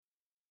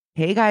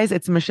Hey guys,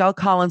 it's Michelle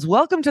Collins.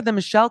 Welcome to the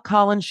Michelle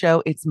Collins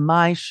Show. It's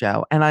my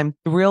show, and I'm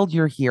thrilled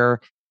you're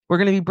here. We're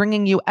going to be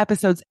bringing you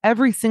episodes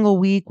every single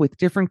week with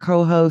different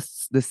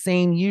co-hosts, the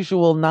same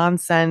usual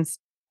nonsense,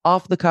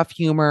 off-the-cuff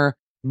humor,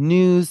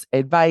 news,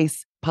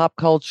 advice, pop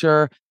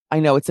culture. I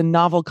know it's a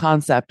novel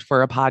concept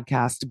for a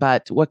podcast,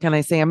 but what can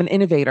I say? I'm an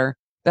innovator.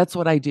 That's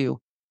what I do.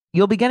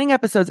 You'll be getting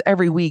episodes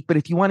every week, but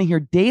if you want to hear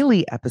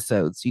daily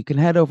episodes, you can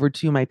head over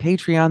to my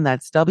Patreon.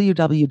 That's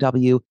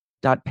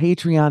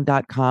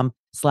www.patreon.com/Michcoll,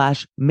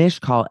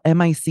 Michcoll.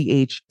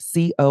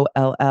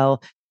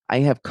 I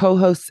have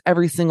co-hosts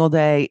every single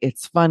day.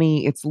 It's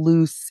funny, it's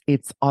loose,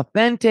 it's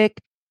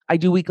authentic. I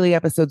do weekly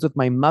episodes with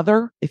my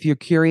mother. If you're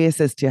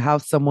curious as to how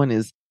someone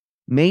is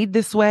made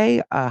this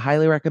way, I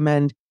highly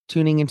recommend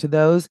tuning into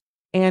those,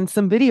 and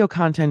some video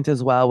content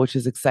as well, which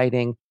is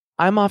exciting.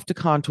 I'm off to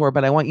contour,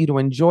 but I want you to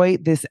enjoy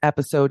this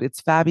episode.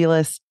 It's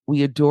fabulous.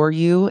 We adore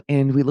you,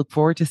 and we look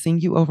forward to seeing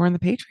you over on the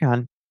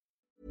Patreon.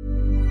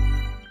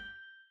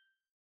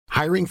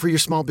 Hiring for your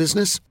small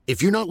business?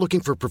 If you're not looking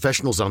for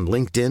professionals on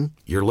LinkedIn,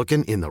 you're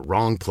looking in the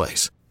wrong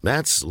place.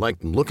 That's like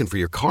looking for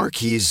your car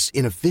keys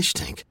in a fish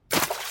tank.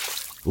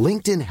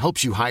 LinkedIn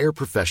helps you hire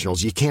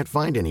professionals you can't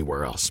find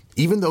anywhere else,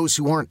 even those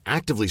who aren't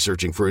actively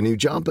searching for a new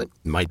job but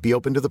might be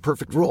open to the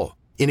perfect role.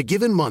 In a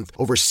given month,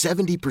 over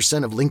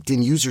 70% of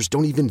LinkedIn users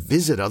don't even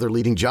visit other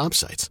leading job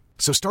sites.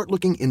 So start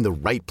looking in the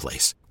right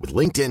place. With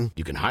LinkedIn,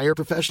 you can hire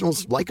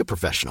professionals like a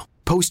professional.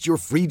 Post your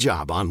free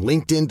job on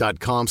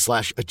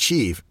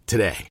linkedin.com/achieve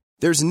today.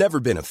 There's never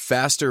been a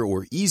faster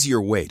or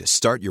easier way to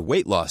start your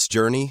weight loss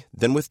journey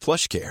than with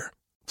PlushCare.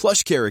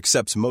 PlushCare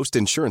accepts most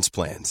insurance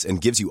plans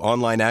and gives you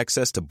online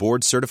access to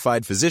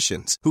board-certified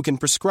physicians who can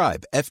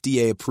prescribe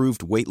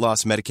FDA-approved weight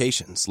loss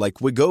medications like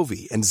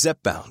Wegovy and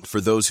Zepbound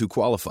for those who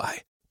qualify.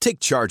 Take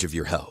charge of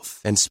your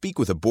health and speak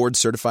with a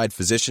board-certified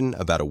physician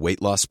about a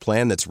weight loss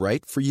plan that's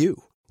right for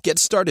you. Get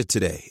started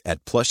today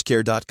at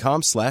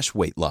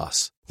plushcare.com/weight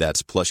loss.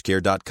 That's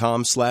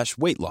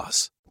plushcare.com/weight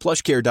loss.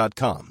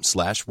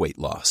 plushcare.com/weight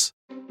loss.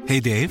 Hey,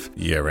 Dave.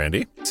 Yeah,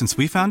 Randy. Since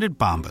we founded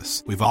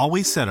Bombas, we've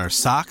always said our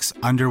socks,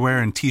 underwear,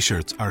 and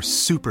T-shirts are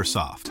super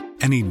soft.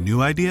 Any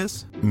new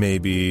ideas?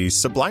 Maybe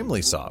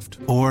sublimely soft.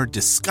 Or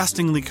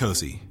disgustingly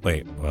cozy.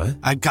 Wait, what?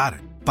 I got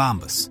it.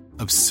 Bombas.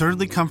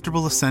 Absurdly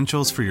comfortable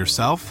essentials for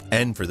yourself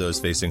and for those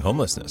facing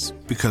homelessness.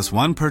 Because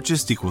one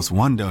purchased equals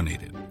one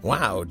donated.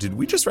 Wow, did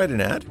we just write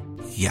an ad?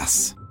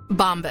 Yes.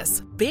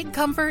 Bombas. Big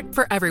comfort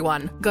for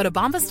everyone. Go to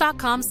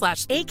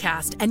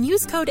bombas.com/ACAST and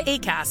use code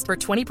ACAST for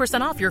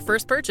 20% off your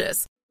first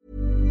purchase.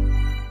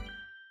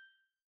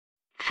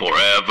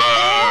 Forever.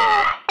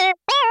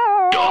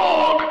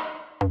 Dog.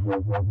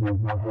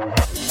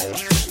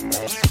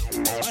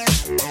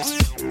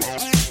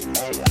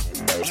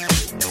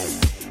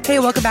 Hey,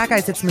 welcome back,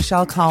 guys. It's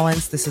Michelle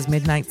Collins. This is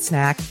Midnight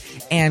Snack,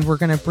 and we're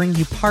going to bring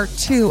you part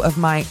 2 of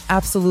my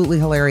absolutely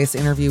hilarious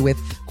interview with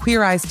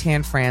Queer Eye's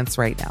Tan France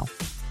right now.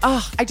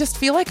 I just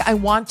feel like I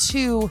wish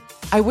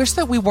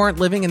that we weren't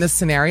living in this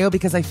scenario,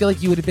 because I feel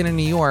like you would have been in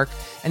New York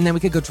and then we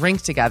could go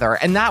drink together.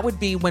 And that would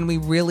be when we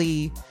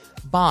really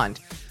bond.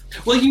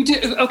 Well, you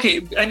do.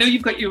 Okay, I know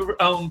you've got your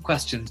own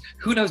questions.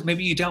 Who knows?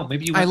 Maybe you don't.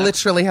 Maybe you. I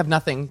literally have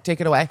nothing. Take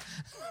it away.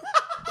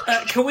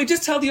 Can we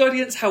just tell the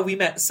audience how we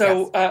met?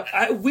 So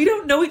Yes. We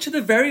don't know each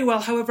other very well.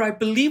 However, I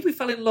believe we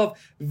fell in love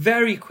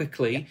very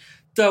quickly. Yeah.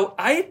 So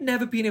I had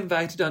never been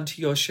invited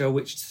onto your show,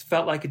 which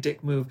felt like a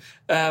dick move,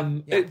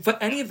 for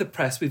any of the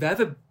press we've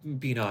ever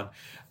been on.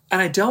 And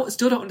I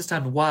still don't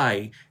understand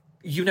why.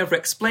 You never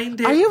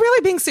explained it. Are you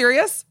really being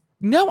serious?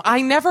 No,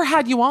 I never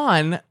had you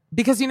on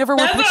because you never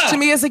were pitched to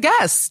me as a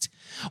guest.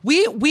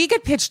 We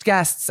get pitched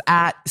guests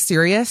at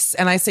Sirius,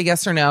 and I say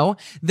yes or no.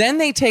 Then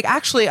they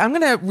actually, I'm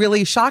going to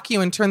really shock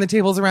you and turn the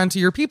tables around to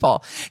your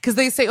people, because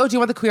they say, oh, do you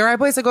want the Queer Eye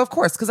Boys? I go, of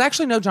course, because I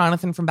actually know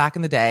Jonathan from back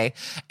in the day.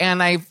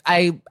 And I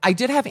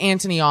did have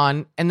Anthony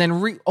on, and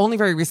then only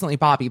very recently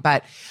Bobby,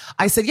 but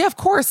I said, yeah, of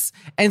course.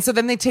 And so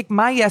then they take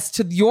my yes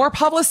to your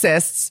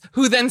publicists,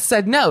 who then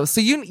said no. So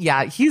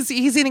he's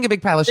eating a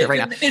big pile of shit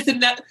right now. It's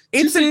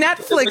a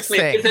Netflix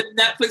thing. It's a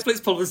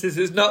Netflix publicist.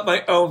 It's not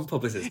my own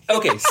publicist.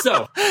 Okay,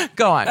 so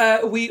go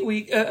on.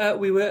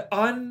 We were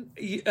on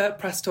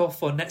press tour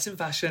for Nets in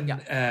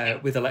Fashion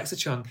with Alexa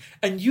Chung,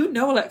 and you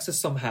know Alexa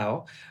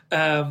somehow,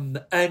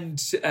 and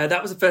that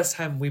was the first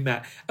time we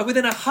met. And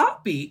within a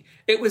heartbeat,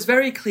 it was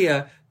very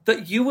clear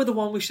that you were the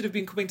one we should have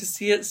been coming to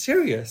see at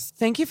Sirius.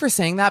 Thank you for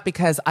saying that,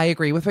 because I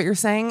agree with what you're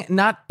saying.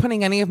 Not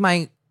putting any of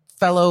my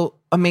fellow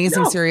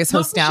amazing Sirius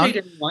hosts down.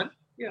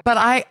 Yeah. But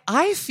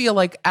I feel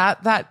like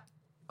at that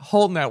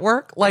whole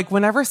network, like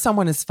whenever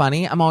someone is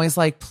funny, I'm always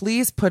like,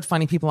 please put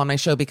funny people on my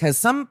show,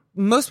 because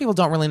most people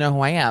don't really know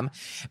who I am,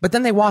 but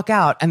then they walk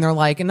out and they're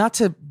like, and not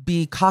to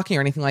be cocky or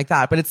anything like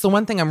that, but it's the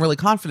one thing I'm really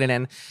confident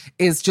in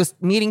is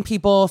just meeting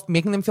people,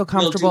 making them feel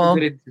comfortable.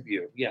 Good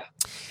interview. Yeah.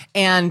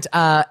 And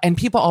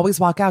people always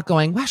walk out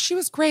going, wow, she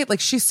was great. Like,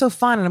 she's so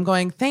fun. And I'm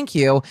going, thank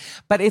you.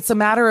 But it's a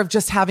matter of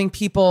just having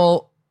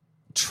people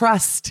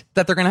trust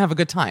that they're going to have a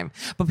good time.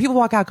 But people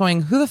walk out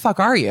going, who the fuck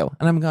are you?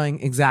 And I'm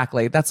going,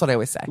 exactly. That's what I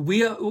always say.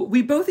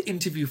 We both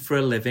interview for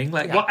a living.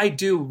 Like what I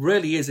do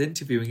really is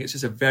interviewing. It's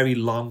just a very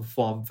long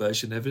form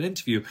version of an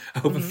interview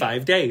over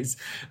 5 days.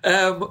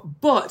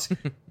 But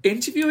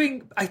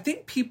interviewing, I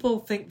think people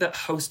think that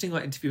hosting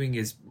or interviewing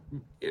is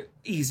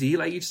easy.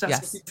 Like you just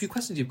ask a few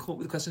questions, you come up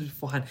with questions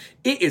beforehand.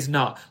 It is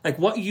not. Like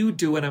what you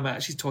do when I'm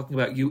actually talking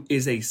about you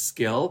is a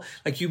skill.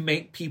 Like you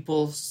make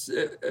people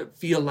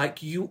feel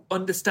like you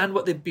understand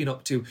what they've been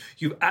up to.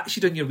 You've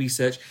actually done your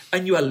research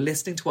and you are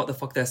listening to what the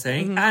fuck they're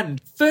saying.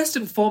 And first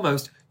and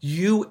foremost,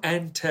 you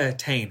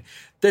entertain.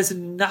 There's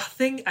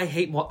nothing I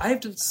hate more.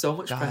 I've done so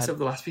much press over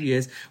the last few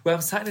years where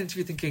I'm sat in an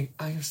interview thinking,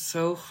 I am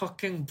so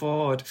fucking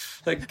bored.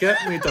 Like,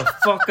 get me the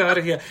fuck out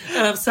of here.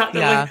 And I'm sat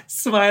there like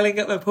smiling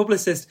at my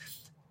publicist.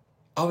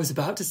 I was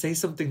about to say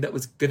something that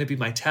was going to be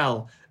my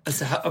tell. And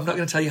so I'm not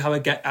going to tell you how I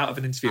get out of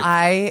an interview.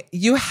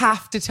 You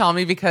have to tell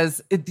me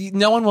because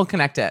no one will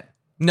connect it.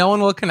 No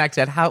one will connect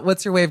it.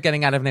 What's your way of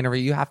getting out of an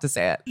interview? You have to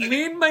say it.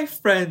 Me and my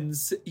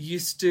friends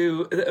used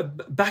to,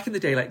 back in the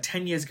day, like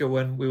 10 years ago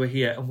when we were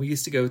here, and we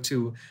used to go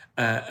to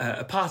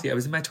a party. I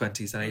was in my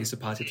 20s and I used to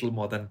party a little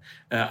more than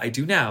I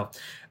do now.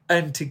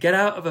 And to get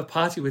out of a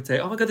party, we'd say,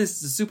 oh my God, this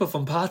is a super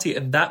fun party.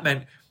 And that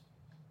meant,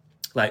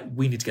 like,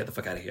 we need to get the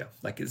fuck out of here.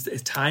 Like,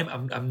 it's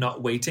time. I'm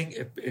not waiting.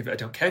 If I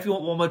don't care if you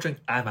want one more drink,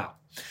 I'm out.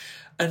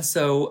 And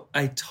so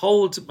I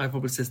told my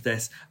publicist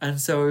this. And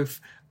so if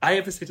I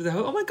ever say to them,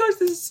 oh my gosh,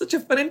 this is such a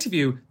fun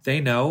interview,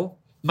 they know,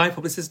 my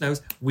publicist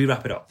knows, we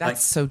wrap it up.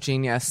 That's so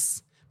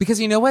genius.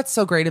 Because you know what's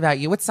so great about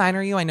you? What sign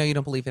are you? I know you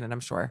don't believe in it, I'm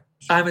sure.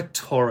 I'm a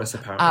Taurus,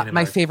 apparently.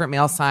 My favorite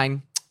male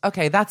sign.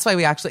 Okay, that's why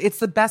it's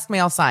the best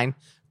male sign.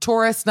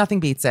 Taurus, nothing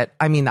beats it.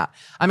 I mean that.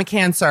 I'm a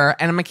Cancer,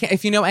 and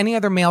if you know any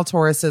other male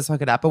Tauruses,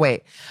 hook it up. But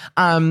wait,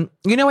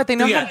 you know what they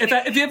know? Yeah,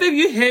 if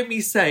you hear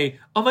me say,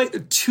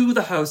 to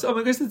the host, oh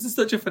my gosh, this is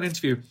such a fun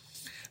interview.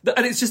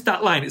 And it's just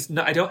that line. It's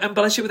not, I don't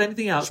embellish it with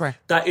anything else. Sure.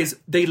 That is,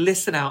 they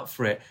listen out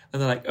for it,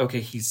 and they're like, okay,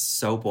 he's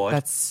so bored.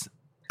 That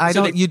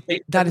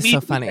is so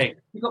funny.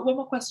 You got one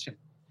more question.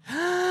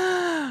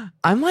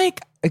 I'm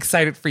like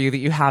excited for you that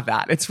you have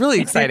that. It's really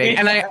exciting.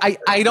 And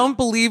I don't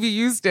believe you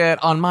used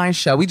it on my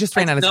show. We just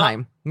ran out of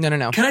time. No.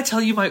 Can I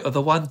tell you my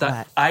other one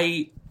that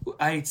I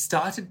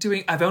started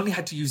doing? I've only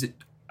had to use it,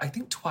 I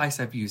think twice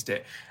I've used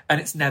it,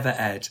 and it's never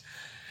aired.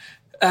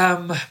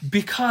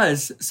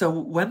 Because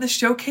when the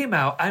show came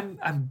out,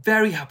 I'm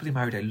very happily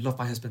married. I love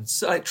my husband.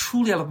 So I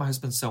love my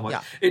husband so much.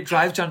 Yeah. It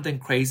drives Jonathan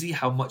crazy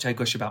how much I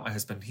gush about my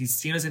husband. He's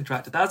seen us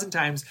interact 1,000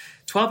 times.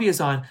 12 years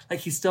on, like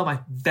he's still my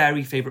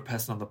very favorite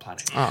person on the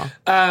planet.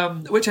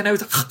 Which I know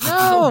is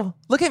no.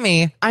 Look at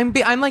me. I'm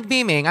like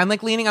beaming. I'm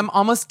like leaning. I'm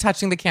almost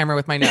touching the camera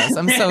with my nose.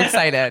 I'm so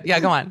excited. Yeah,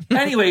 go on.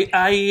 Anyway,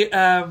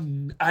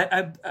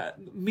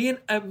 me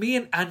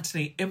and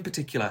Anthony in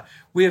particular,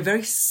 we are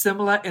very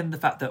similar in the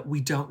fact that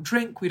we don't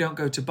drink, we don't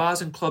go to bars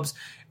and clubs.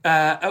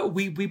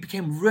 We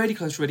became really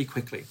close really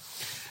quickly.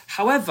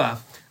 However,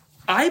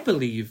 I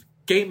believe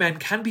gay men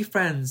can be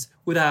friends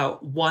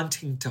without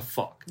wanting to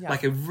fuck. Yeah.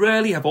 Like I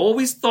really have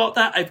always thought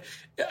that.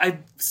 I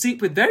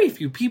sleep with very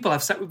few people.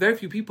 I've slept with very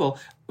few people,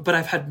 but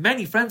I've had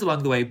many friends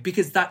along the way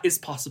because that is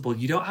possible.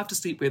 You don't have to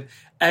sleep with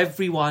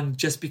everyone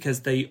just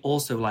because they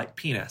also like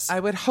penis. I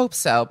would hope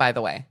so, by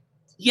the way.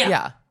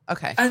 Yeah.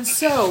 Okay. And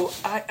so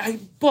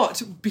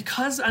but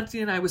because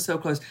Anthony and I were so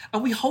close,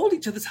 and we hold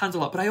each other's hands a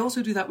lot, but I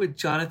also do that with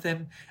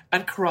Jonathan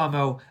and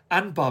Karamo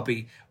and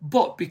Bobby.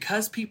 But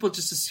because people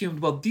just assumed,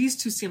 well, these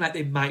two seem like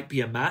they might be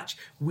a match,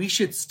 we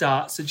should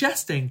start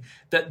suggesting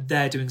that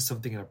they're doing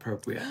something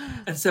inappropriate.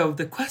 And so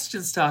the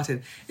question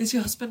started, is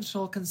your husband at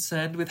all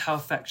concerned with how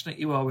affectionate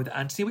you are with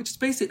Anthony? Which is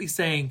basically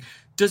saying,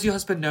 does your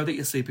husband know that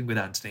you're sleeping with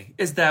Anthony?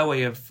 Is their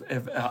way of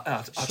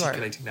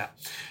articulating that.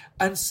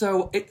 And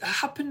so it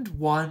happened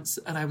once,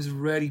 and I was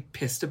really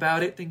pissed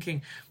about it,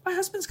 thinking, my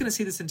husband's going to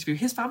see this interview,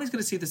 his family's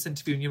going to see this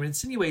interview, and you're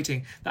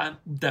insinuating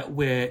that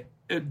we're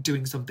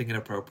doing something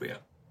inappropriate.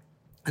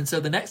 And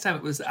so the next time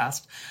it was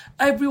asked,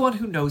 everyone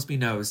who knows me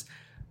knows,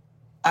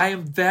 I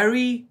am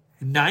very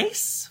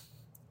nice,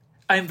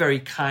 I'm very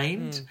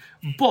kind,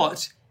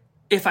 but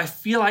if I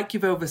feel like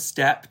you've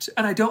overstepped,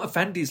 and I don't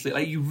offend easily,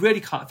 like you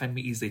really can't offend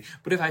me easily,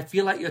 but if I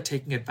feel like you're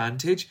taking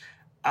advantage,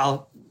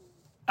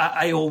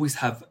 I always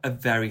have a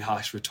very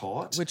harsh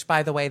retort. Which,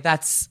 by the way,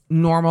 that's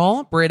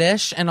normal,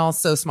 British, and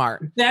also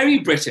smart. Very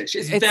British.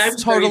 It's very,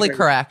 totally very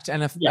correct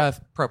and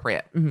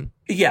appropriate. Mm-hmm.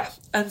 Yeah.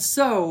 And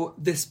so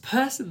this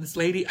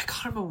lady, I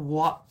can't remember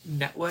what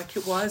network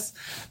it was.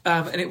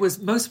 And it was,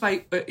 most of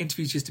my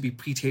interviews used to be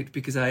pre-taped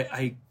because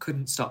I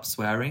couldn't stop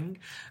swearing.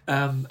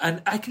 And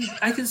I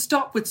can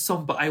stop with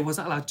some, but I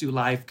wasn't allowed to do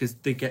live because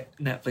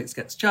Netflix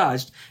gets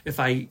charged if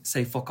I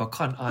say fuck or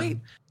cunt on. Wait,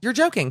 you're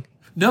joking.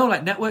 No,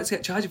 like networks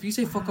get charged. If you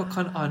say fuck or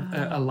cunt on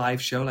a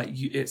live show,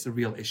 it's a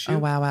real issue. Oh,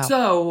 wow.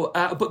 So,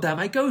 but they're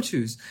my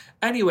go-tos.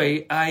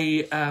 Anyway,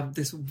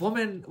 this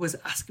woman was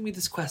asking me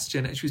this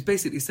question, and she was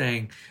basically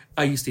saying,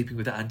 are you sleeping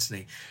with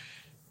Anthony?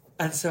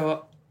 And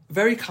so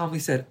very calmly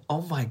said,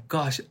 oh my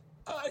gosh,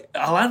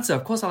 I'll answer.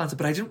 Of course I'll answer.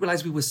 But I didn't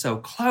realize we were so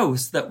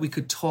close that we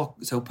could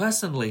talk so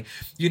personally.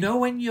 You know,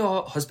 when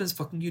your husband's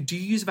fucking you, do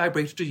you use a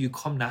vibrator? Do you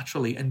come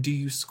naturally? And do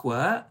you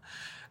squirt?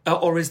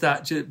 Or is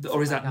that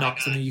not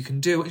something you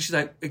can do? And she's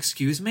like,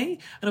 excuse me?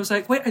 And I was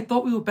like, wait, I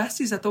thought we were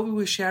besties. I thought we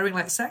were sharing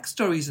like sex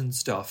stories and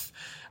stuff.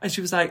 And she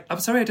was like,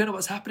 I'm sorry, I don't know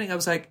what's happening. I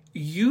was like,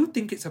 you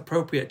think it's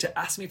appropriate to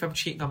ask me if I'm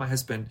cheating on my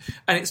husband,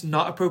 and it's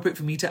not appropriate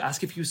for me to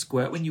ask if you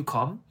squirt when you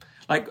come?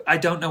 Like, I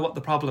don't know what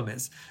the problem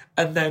is.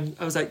 And then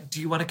I was like,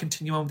 do you want to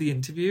continue on with the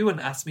interview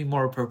and ask me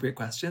more appropriate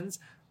questions?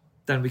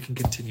 Then we can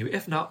continue.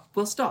 If not,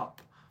 we'll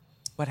stop.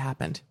 What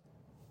happened?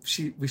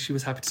 She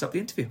was happy to stop the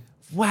interview.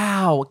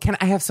 Wow.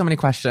 I have so many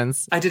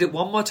questions. I did it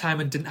one more time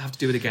and didn't have to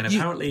do it again.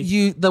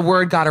 Apparently, the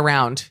word got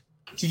around.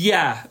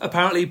 Yeah.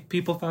 Apparently,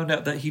 people found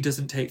out that he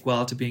doesn't take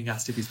well to being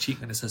asked if he's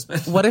cheating on his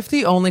husband. What if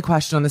the only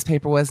question on this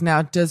paper was,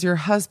 now, does your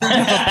husband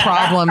have a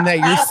problem that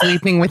you're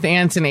sleeping with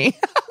Anthony?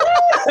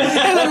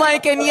 And I'm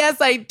like, and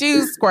yes, I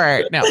do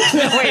squirt. No,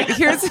 wait,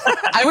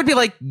 I would be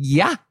like,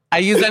 yeah, I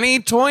use any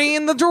toy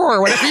in the drawer,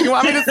 whatever you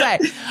want me to say.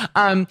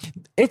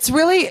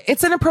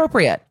 It's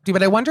inappropriate.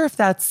 But I wonder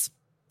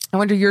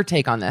your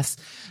take on this.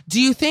 Do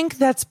you think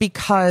that's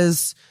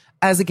because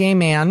as a gay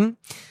man,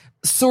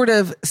 sort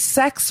of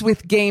sex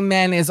with gay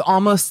men is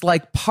almost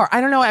like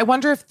I don't know. I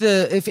wonder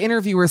if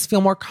interviewers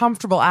feel more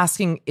comfortable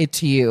asking it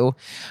to you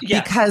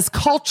because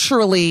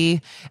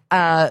culturally,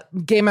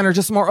 gay men are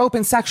just more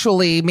open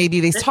sexually. Maybe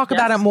they talk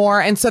about it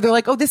more. And so they're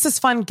like, oh, this is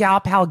fun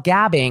gal pal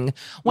gabbing,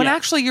 when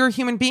actually you're a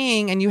human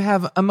being and you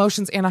have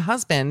emotions and a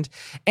husband.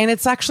 And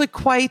it's actually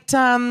quite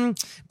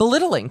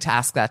belittling to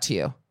ask that to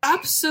you.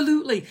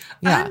 Absolutely.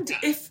 Yeah. And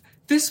if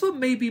this were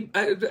maybe,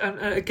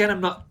 again,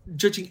 I'm not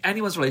judging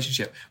anyone's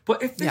relationship,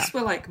 but if this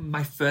were like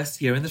my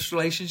first year in this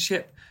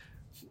relationship,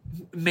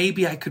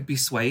 maybe I could be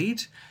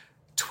swayed.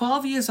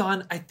 12 years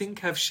on, I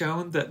think I've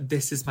shown that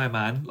this is my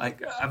man.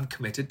 Like, I'm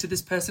committed to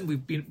this person.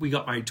 We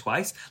got married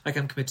twice. Like,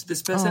 I'm committed to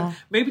this person. Aww.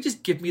 Maybe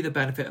just give me the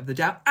benefit of the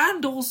doubt.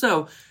 And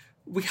also,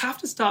 we have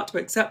to start to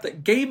accept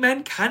that gay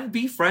men can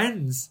be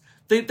friends.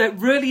 That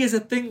really is a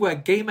thing where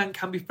gay men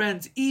can be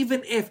friends,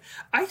 even if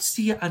I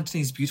see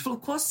Anthony's beautiful.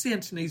 Of course I see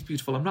Anthony's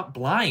beautiful. I'm not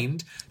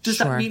blind. Does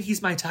that mean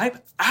he's my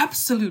type?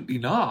 Absolutely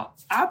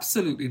not.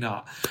 Absolutely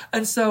not.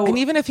 And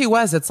even if he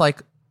was, it's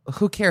like,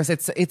 who cares?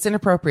 It's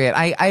inappropriate.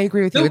 I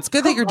agree with you. It's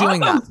good that you're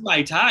doing that.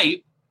 My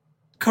type.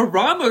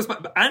 Karamo's my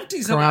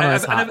Auntie's.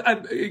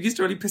 I used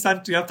to really piss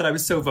Auntie off that I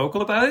was so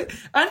vocal about it.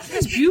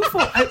 Auntie's beautiful.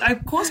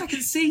 Of course, I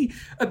can see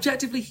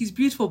objectively he's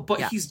beautiful,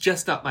 but he's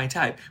just not my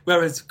type.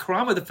 Whereas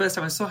Karamo, the first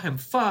time I saw him,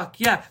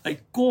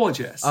 like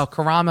gorgeous. Oh,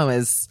 Karamo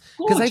is,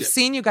 because I've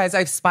seen you guys.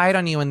 I've spied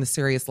on you in the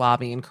Sirius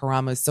lobby, and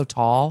Karamo is so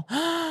tall.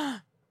 Oh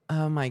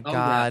my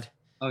god.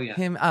 Oh yeah.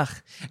 Him. Ugh.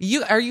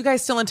 Are you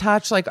guys still in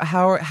touch? Like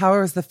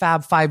how is the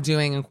Fab Five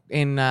doing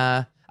in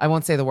I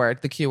won't say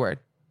the Q word.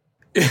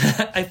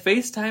 I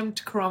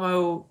FaceTimed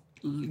Karamo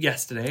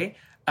yesterday.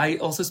 I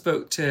also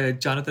spoke to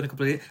Jonathan a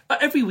couple of days.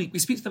 Every week. We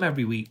speak to them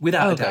every week,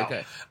 without a doubt.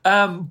 Okay.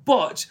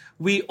 But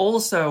we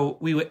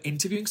were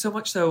interviewing so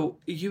much. So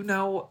you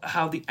know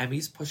how the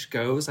Emmys push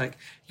goes. Like,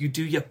 you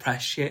do your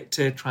press shit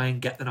to try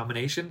and get the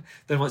nomination.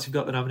 Then once you've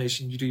got the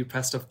nomination, you do your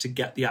press stuff to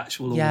get the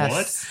actual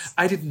award.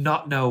 I did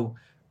not know.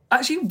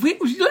 Actually,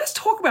 let's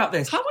talk about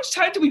this. How much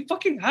time do we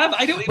fucking have?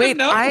 I don't even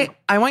know. I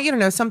want you to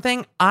know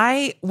something.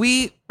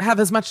 We have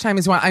as much time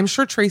as you want. I'm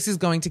sure Tracy's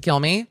going to kill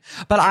me,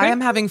 but I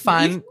am having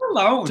fun. Leave her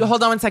alone.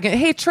 Hold on 1 second.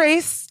 Hey,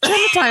 Trace, turn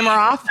the timer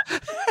off.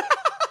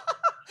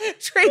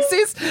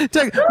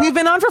 We've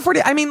been on for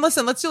 40. I mean,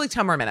 listen, let's do like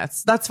 10 more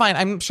minutes. That's fine.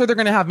 I'm sure they're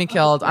going to have me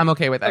killed. I'm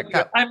okay with it.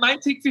 I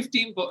might take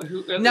 15, but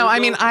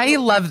I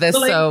love this.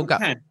 So go.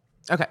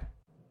 Okay.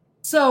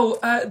 So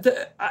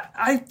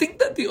I think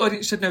that the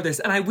audience should know this,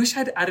 and I wish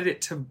I'd added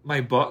it to my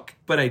book,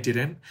 but I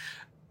didn't.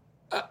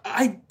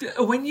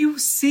 When you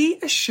see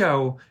a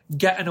show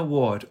get an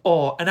award,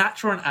 or an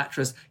actor or an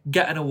actress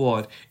get an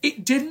award,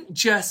 people didn't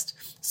just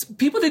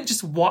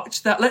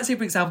watch that. Let's say,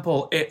 for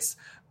example, it's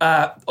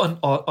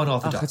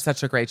Unorthodox. Oh, it's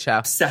such a great show.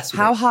 Obsessed with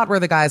How it. hot were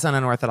the guys on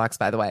Unorthodox,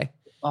 by the way?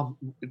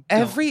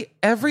 Every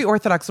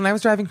Orthodox. When I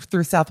was driving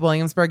through South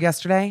Williamsburg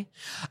yesterday,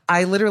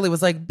 I literally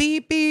was like,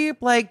 beep,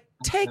 beep, like,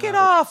 take it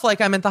off. Like,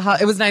 I'm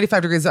at it was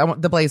 95 degrees,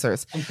 the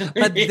Blazers.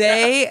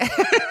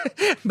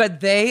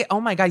 But they,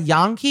 oh my God,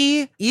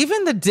 Yankee,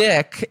 even the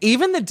dick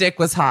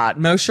was hot.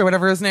 Moshe, or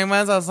whatever his name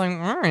was. I was like,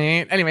 all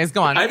right. Anyways,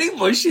 go on. I think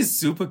Moshe's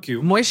super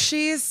cute.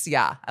 Moshe's,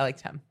 yeah, I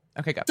liked him.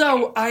 Okay, go.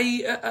 So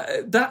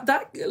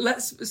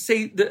let's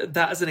say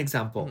that as an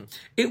example.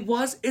 It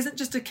isn't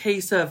just a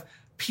case of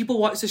people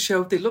watch the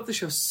show, they love the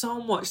show so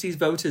much, these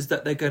voters,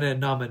 that they're going to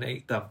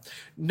nominate them.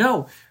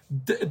 No,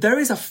 there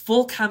is a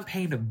full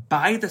campaign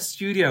by the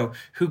studio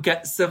who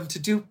gets them to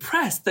do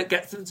press, that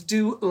gets them to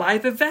do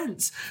live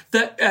events,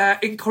 that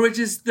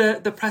encourages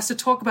the press to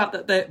talk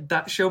about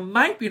that show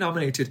might be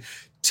nominated,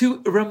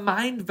 to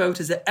remind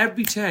voters at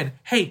every turn,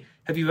 hey,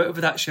 have you voted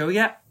for that show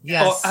yet?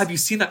 Yes. Or have you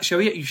seen that show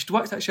yet? You should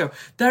watch that show.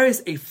 There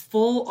is a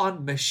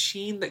full-on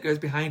machine that goes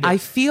behind it. I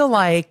feel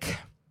like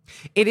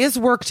it is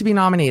work to be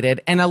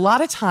nominated. And a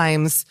lot of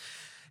times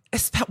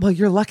Well,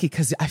 you're lucky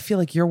because I feel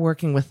like you're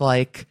working with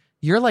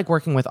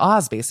working with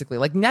Oz, basically.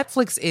 Like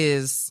Netflix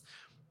is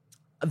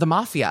the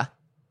mafia.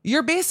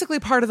 You're basically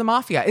part of the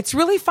mafia. It's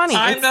really funny.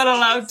 I'm not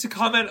allowed to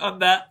comment on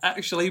that,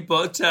 actually,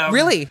 but...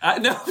 Really?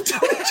 No.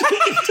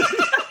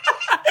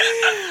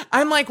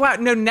 I'm like, wow.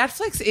 No,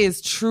 Netflix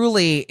is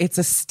truly, it's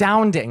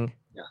astounding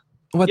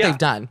what they've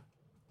done.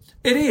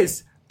 It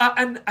is.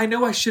 And I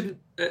know I shouldn't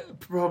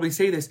probably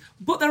say this,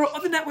 but there are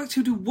other networks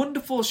who do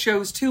wonderful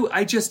shows too.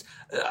 I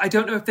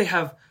don't know if they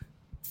have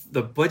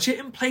the budget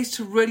in place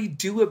to really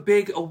do a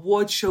big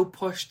award show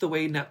push the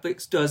way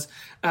Netflix does.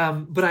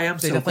 But I am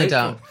so grateful.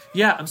 Don't.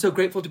 Yeah, I'm so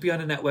grateful to be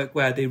on a network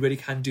where they really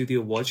can do the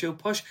award show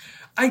push.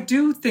 I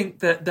do think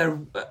that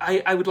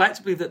I would like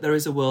to believe that there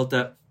is a world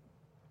that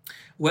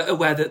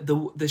where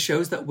the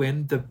shows that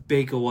win the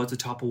big awards, the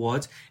top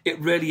awards, it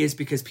really is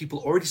because people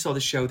already saw the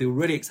show, they were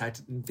really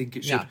excited and think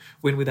it should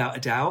win without a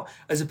doubt,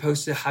 as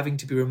opposed to having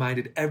to be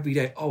reminded every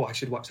day, oh, I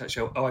should watch that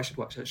show, oh, I should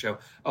watch that show,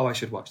 oh, I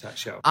should watch that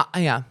show.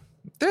 Yeah.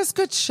 There's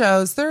good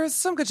shows. There's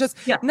some good shows.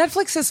 Yeah.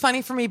 Netflix is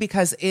funny for me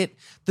because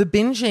the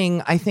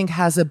binging, I think,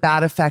 has a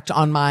bad effect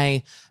on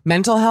my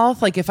mental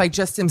health. Like if I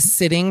just am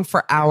sitting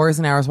for hours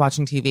and hours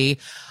watching TV,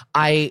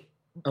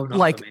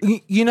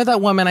 you know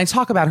that woman, I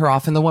talk about her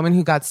often, the woman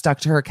who got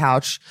stuck to her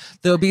couch,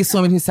 the obese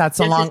woman who sat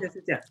so long.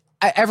 Yes.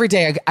 Every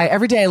day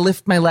I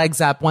lift my legs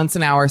up once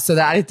an hour so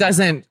that it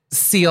doesn't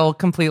seal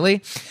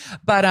completely.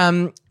 But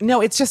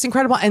no, it's just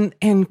incredible.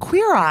 And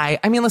Queer Eye,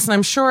 I mean, listen,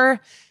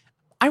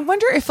 I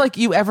wonder if like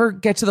you ever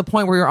get to the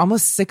point where you're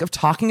almost sick of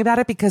talking about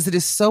it because it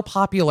is so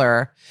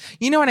popular.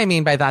 You know what I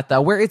mean by that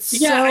though, where it's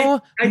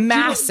so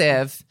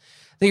massive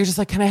that you're just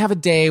like, can I have a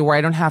day where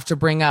I don't have to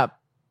bring up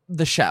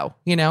the show,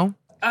 you know?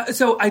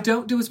 So I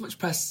don't do as much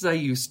press as I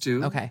used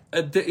to. Okay.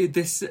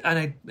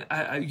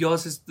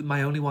 Yours is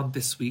my only one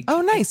this week.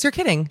 Oh, nice. You're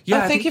kidding.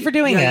 Yeah. Thank you for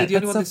doing it. The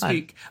only one this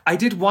week. I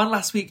did one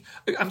last week.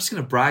 I'm just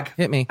going to brag.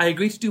 Hit me. I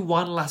agreed to do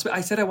one last week.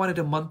 I said I wanted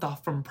a month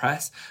off from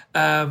press,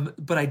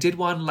 but I did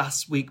one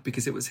last week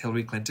because it was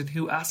Hillary Clinton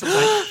who asked. I'm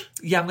like,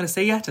 yeah, I'm going to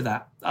say yeah to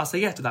that. I'll say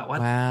yeah to that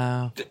one.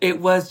 Wow.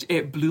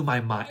 It blew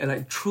my mind.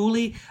 Like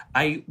truly,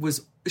 I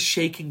was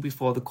shaking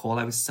before the call.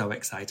 I was so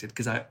excited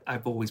because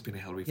I've always been a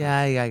Hillary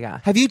fan. Yeah.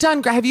 Have you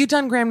done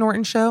Graham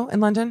Norton's show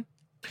in London?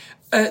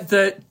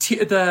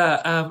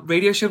 The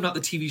radio show, not the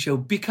TV show,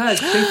 because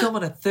they film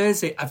on a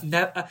Thursday. I've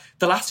never,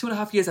 the last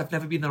 2.5 years, I've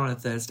never been there on a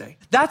Thursday.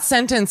 That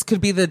sentence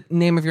could be the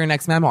name of your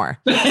next memoir.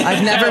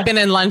 I've never been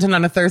in London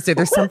on a Thursday.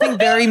 There's something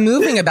very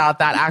moving about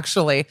that,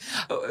 actually.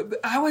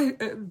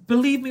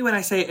 Believe me when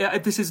I say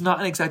this is not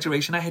an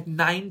exaggeration. I had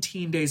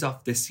 19 days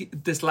off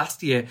this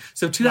last year.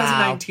 So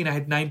 2019, I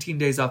had 19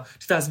 days off.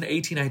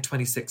 2018, I had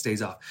 26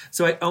 days off.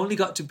 So I only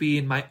got to be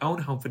in my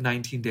own home for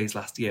 19 days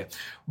last year.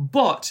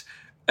 But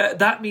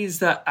that means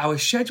that our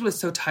schedule is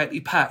so tightly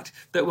packed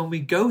that when we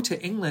go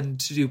to England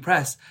to do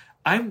press,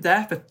 I'm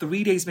there for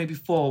 3 days, maybe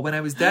 4. When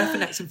I was there for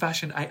Next in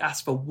Fashion, I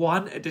asked for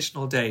 1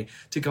 additional day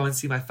to go and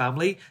see my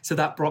family. So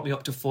that brought me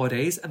up to 4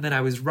 days. And then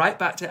I was right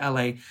back to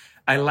LA.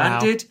 I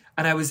landed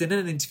and I was in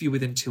an interview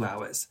within 2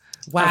 hours.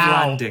 Wow. Of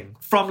landing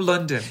from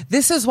London.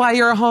 This is why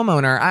you're a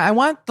homeowner. I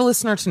want the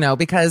listener to know,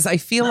 because I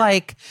feel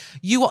like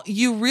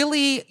you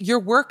really, your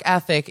work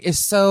ethic is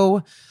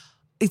so...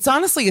 It's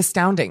honestly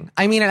astounding.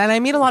 I mean, and I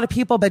meet a lot of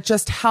people, but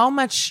just how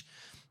much,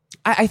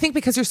 I think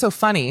because you're so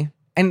funny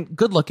and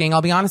good looking,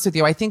 I'll be honest with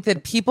you, I think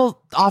that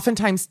people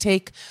oftentimes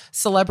take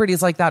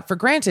celebrities like that for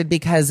granted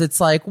because it's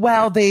like,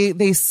 well,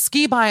 they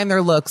ski by on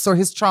their looks or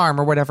his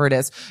charm or whatever it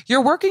is.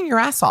 You're working your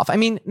ass off. I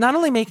mean, not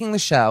only making the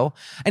show,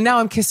 and now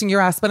I'm kissing your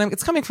ass, but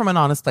it's coming from an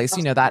honest place.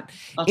 You know that.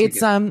 It's,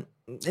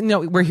 no,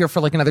 we're here for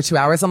like another 2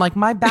 hours. I'm like,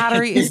 my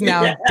battery is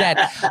now dead.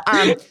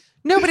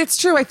 No, but it's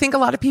true. I think a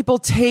lot of people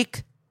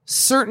take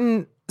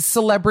certain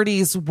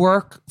celebrities'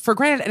 work for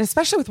granted, and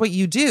especially with what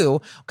you do,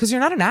 because you're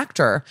not an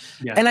actor.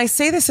 Yeah. And I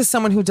say this as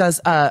someone who does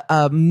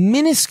a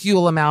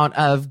minuscule amount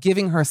of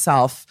giving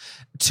herself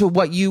to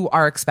what you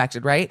are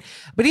expected, right?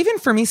 But even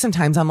for me,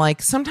 sometimes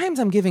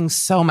I'm giving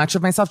so much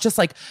of myself, just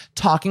like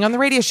talking on the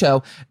radio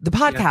show, the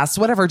podcast,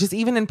 whatever, just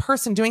even in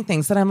person doing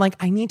things that I'm like,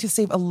 I need to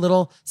save a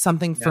little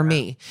something for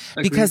me.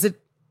 Agreed. Because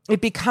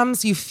it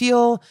becomes, you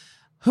feel,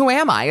 who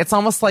am I? It's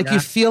almost like you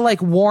feel like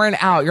worn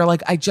out. You're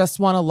like, I just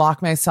want to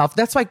lock myself.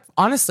 That's why,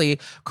 honestly,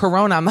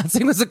 Corona, I'm not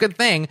saying it was a good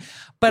thing,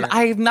 but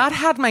I've not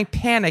had my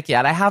panic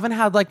yet. I haven't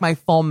had like my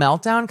full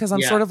meltdown because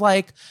I'm sort of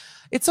like,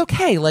 it's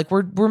okay. Like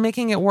we're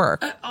making it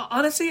work.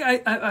 Honestly,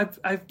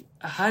 I've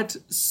had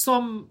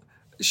some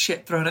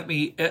shit thrown at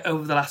me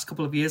over the last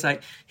couple of years.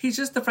 Like, he's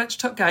just the French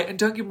tuck guy. And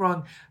don't get me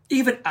wrong,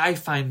 even I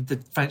find the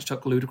French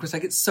tuck ludicrous.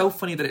 Like, it's so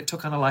funny that it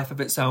took on a life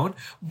of its own.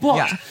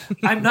 But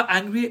I'm not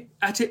angry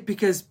at it,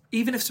 because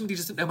even if somebody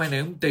doesn't know my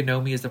name, they know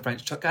me as the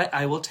French tuck guy.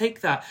 I will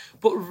take that.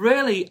 But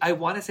really, I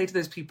want to say to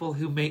those people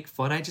who make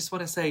fun, I just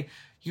want to say,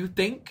 you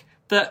think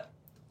that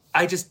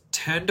I just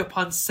turned up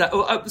on set,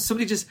 or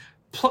somebody just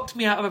plucked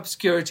me out of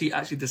obscurity.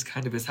 Actually, this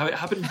kind of is how it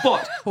happened.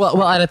 But Well,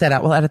 we'll edit that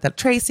out. We'll edit that.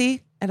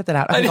 Tracy, edit that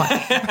out. Okay, go on.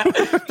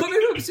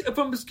 plucked me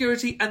from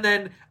obscurity, and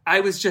then I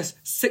was just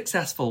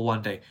successful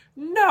one day.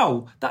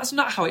 No, that's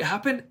not how it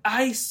happened.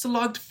 I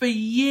slugged for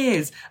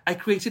years. I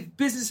created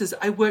businesses.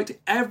 I worked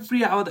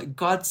every hour that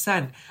God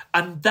sent,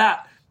 and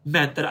that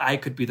meant that I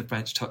could be the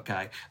French tuck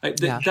guy. Like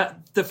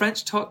the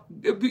French tuck,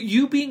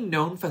 you being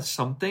known for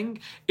something,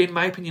 in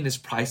my opinion, is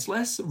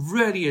priceless.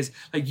 Really is.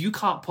 Like, you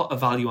can't put a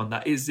value on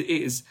that. It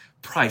is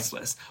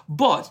priceless.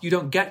 But you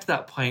don't get to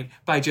that point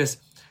by just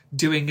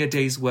doing a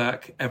day's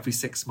work every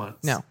 6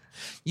 months. No.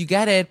 You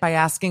get it by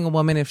asking a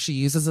woman if she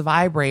uses a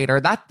vibrator.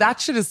 That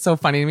shit is so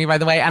funny to me, by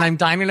the way. And I'm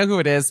dying to know who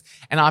it is.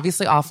 And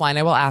obviously offline,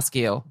 I will ask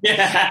you.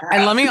 Yeah.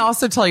 And let me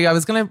also tell you, I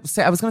was going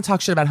to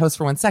talk shit about hosts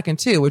for 1 second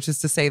too, which is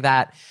to say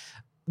that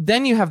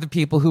then you have the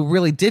people who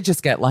really did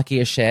just get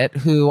lucky as shit,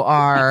 who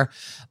are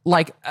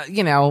like,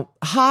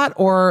 hot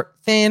or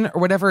thin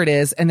or whatever it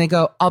is. And they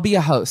go, I'll be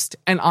a host.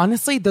 And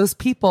honestly, those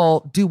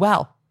people do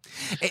well.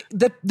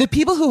 The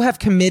people who have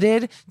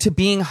committed to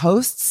being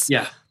hosts,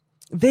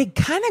 they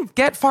kind of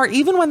get far,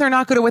 even when they're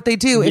not good at what they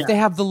do, if they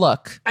have the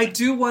look. I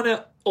do want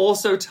to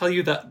also tell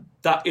you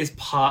that is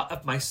part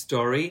of my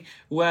story,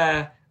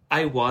 where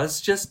I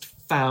was just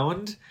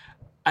found.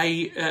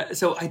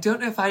 So I don't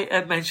know if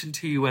I mentioned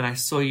to you when I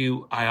saw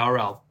you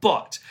IRL,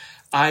 but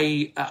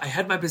I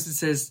had my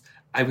businesses.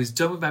 I was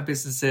done with my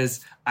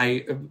businesses.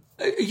 Do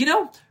you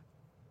know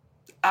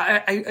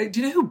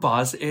who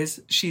Boz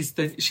is? She's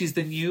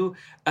the new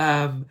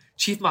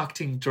chief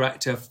marketing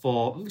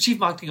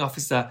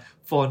officer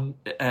for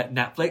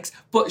Netflix,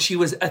 but she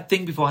was a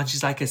thing before, and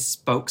she's like a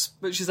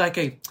she's like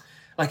a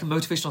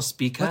motivational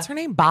speaker. What's her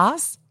name?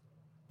 Boz?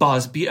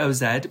 Boz,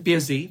 B-O-Z.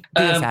 B-O-Z.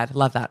 B-O-Z.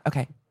 Love that.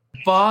 Okay.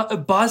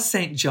 Boz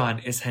St. John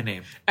is her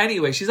name.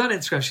 Anyway, she's on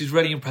Instagram. She's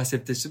really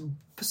impressive. This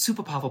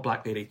super powerful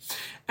black lady.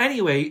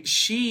 Anyway,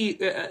 she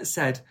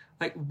said,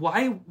 like,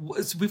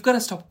 we've got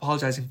to stop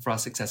apologizing for our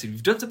success. If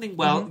you've done something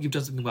well, you've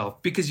done something well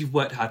because you've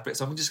worked hard for it.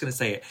 So I'm just going to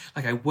say it.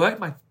 Like, I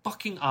worked my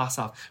fucking ass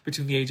off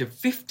between the age of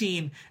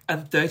 15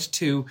 and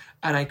 32,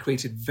 and I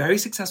created very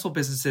successful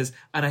businesses,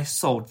 and I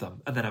sold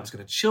them. And then I was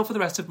going to chill for the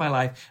rest of my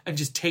life and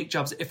just take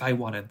jobs if I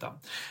wanted them.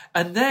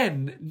 And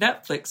then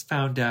Netflix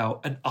found out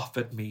and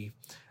offered me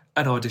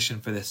an audition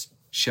for this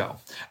show.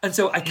 And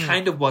so I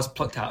kind of was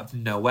plucked out of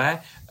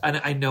nowhere. And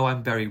I know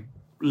I'm very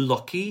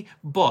lucky,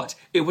 but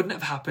it wouldn't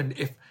have happened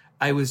if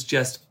I was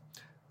just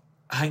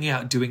hanging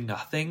out doing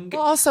nothing.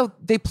 Well, also,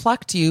 they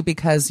plucked you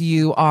because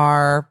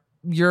you're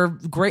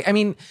great. I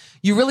mean,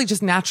 you really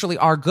just naturally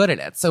are good at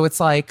it. So it's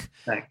like,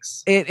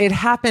 thanks. It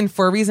happened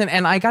for a reason.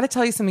 And I got to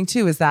tell you something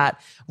too, is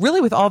that really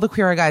with all the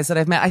Queer Eye guys that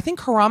I've met, I think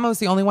Karamo's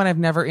the only one I've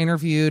never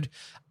interviewed.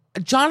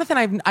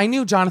 Jonathan, I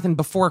knew Jonathan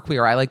before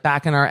Queer Eye, like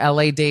back in our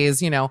LA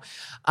days,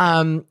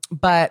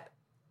 but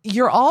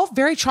you're all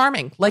very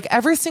charming. Like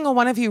every single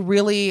one of you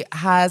really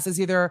is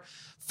either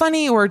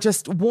funny or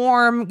just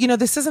warm.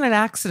 This isn't an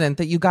accident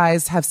that you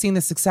guys have seen the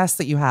success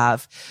that you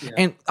have. Yeah.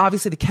 And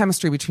obviously the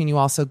chemistry between you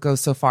also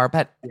goes so far,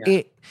 but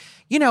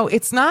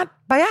it's not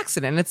by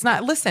accident. It's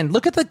not, listen,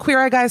 look at the Queer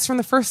Eye guys from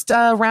the first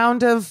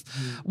round of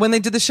when they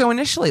did the show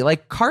initially.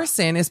 Like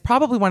Carson is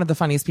probably one of the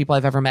funniest people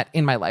I've ever met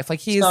in my life. Like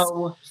he's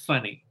so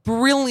funny,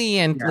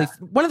 brilliantly,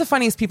 one of the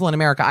funniest people in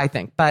America, I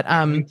think. But,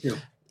 me too.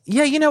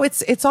 Yeah,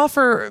 it's all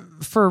for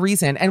a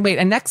reason. And wait,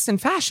 and Next in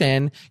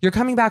Fashion, you're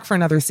coming back for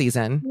another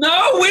season.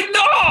 No, we're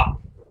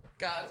not.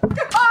 God.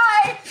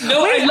 Goodbye.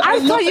 No, wait,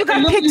 I thought you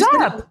got picked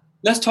up.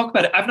 Let's talk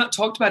about it. I've not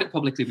talked about it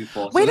publicly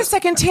before. Wait a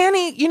second,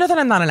 Tanny. You know that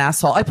I'm not an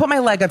asshole. I put my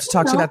leg up to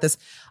talk to you about this.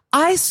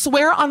 I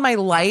swear on my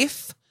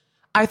life,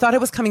 I thought it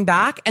was coming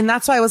back. And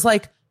that's why I was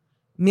like,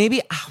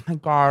 maybe, oh my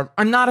God,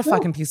 I'm not a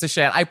fucking piece of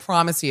shit. I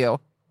promise you.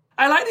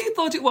 I like that you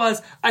thought it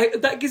was.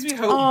 That gives me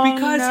hope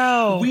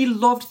because we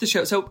loved the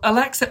show. So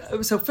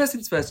Alexa, so first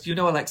things first,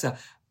 Alexa.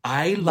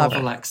 I love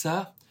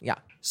Alexa. Yeah.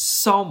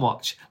 So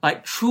much.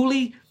 Like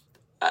truly,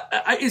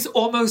 it's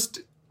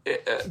almost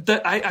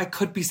that I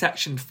could be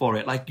sectioned for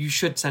it. Like you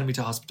should send me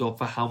to hospital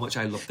for how much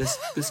I love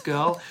this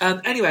girl.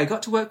 Anyway, I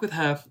got to work with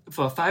her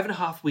for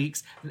 5.5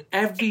 weeks, and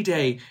every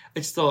day I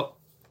just thought,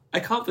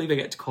 I can't believe I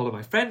get to call her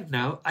my friend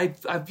now.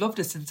 I've loved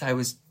her since I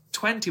was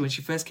 20 when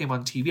she first came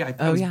on TV.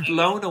 I was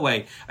blown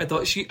away. I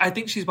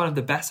think she's one of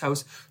the best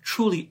hosts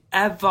truly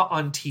ever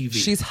on TV.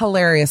 She's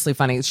hilariously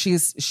funny.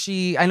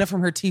 I know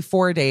from her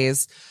T4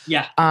 days.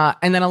 Yeah.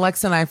 And then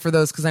Alexa and I, for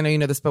those, because I know you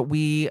know this, but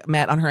we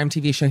met on her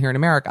MTV show here in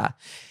America.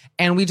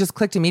 And we just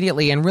clicked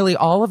immediately. And really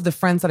all of the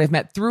friends that I've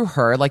met through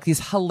her, like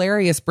these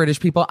hilarious British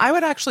people, I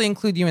would actually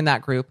include you in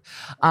that group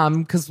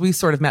because we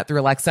sort of met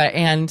through Alexa.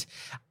 And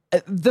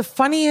the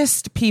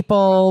funniest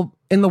people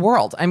in the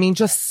world. I mean,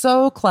 just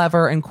so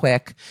clever and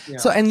quick. Yeah.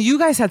 So, and you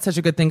guys had such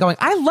a good thing going.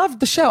 I loved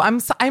the show. I'm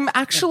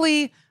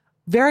actually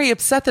very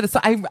upset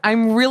that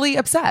I'm really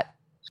upset.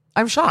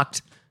 I'm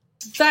shocked.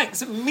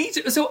 Thanks. Me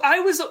too. So I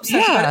was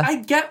upset about it.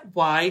 I get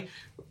why.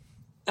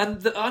 And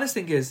the honest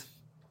thing is,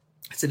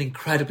 it's an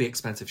incredibly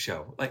expensive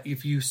show. Like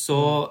if you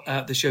saw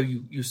the show,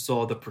 you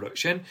saw the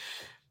production.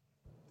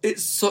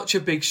 It's such a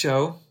big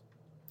show.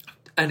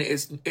 and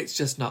it's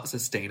just not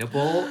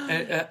sustainable.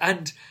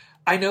 And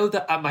I know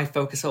that my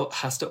focus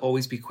has to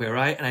always be Queer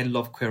Eye, and I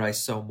love Queer Eye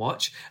so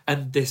much.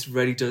 And this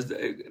really does.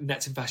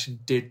 Next in Fashion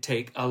did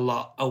take a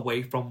lot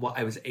away from what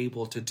I was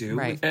able to do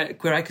with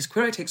Queer Eye, because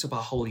Queer Eye takes up a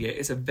whole year.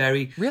 It's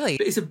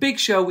it's a big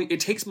show.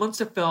 It takes months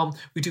to film.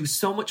 We do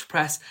so much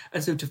press,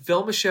 and so to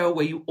film a show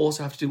where you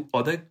also have to do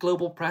other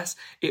global press,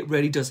 it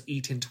really does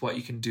eat into what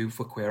you can do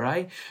for Queer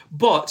Eye.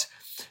 But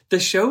the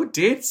show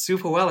did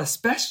super well,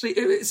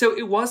 especially. So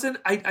it wasn't.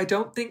 I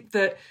don't think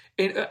that.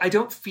 I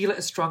don't feel it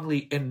as strongly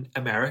in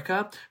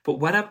America, but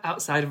when I'm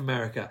outside of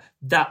America,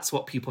 that's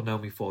what people know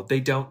me for. They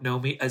don't know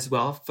me as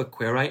well for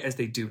Queer Eye as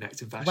they do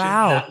Next in Fashion.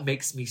 Wow. That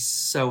makes me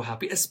so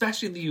happy,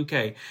 especially in the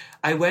UK.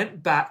 I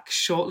went back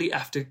shortly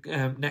after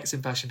Next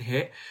in Fashion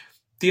hit.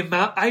 The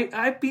amount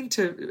I've been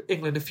to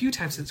England a few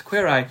times since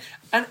Queer Eye,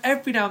 and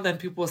every now and then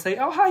people will say,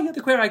 "Oh, hi, you're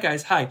the Queer Eye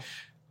guys. Hi."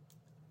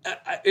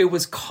 It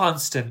was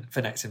constant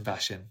for Next in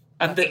Fashion,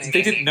 and they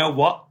didn't know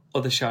what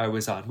other show I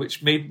was on,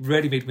 which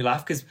really made me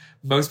laugh, because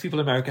most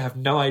people in America have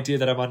no idea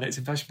that I'm on Next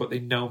in Fashion, but they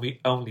know me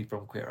only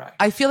from Queer Eye.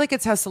 I feel like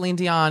it's how Celine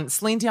Dion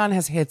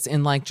has hits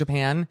in like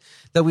Japan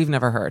that we've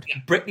never heard.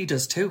 Britney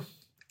does too.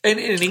 In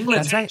England,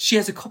 That's right. She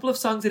has a couple of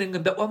songs in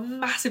England that were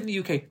massive in the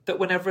UK that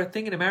were never a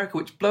thing in America,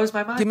 which blows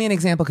my mind. Give me an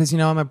example, because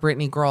I'm a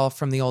Britney girl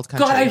from the old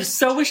country. God, I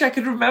so wish I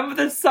could remember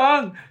this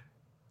song.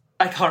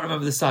 I can't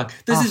remember the song.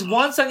 There's this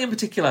one song in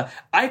particular.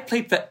 I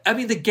played for,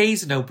 the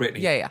gays know Britney.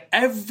 Yeah.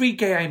 Every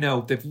gay I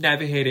know, they've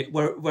never heard it,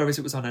 whereas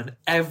it was on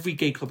every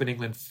gay club in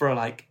England for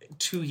like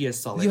 2 years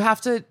solid. You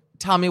have to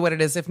tell me what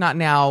it is, if not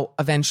now,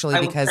 eventually,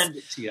 because send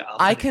it to you.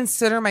 I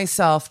consider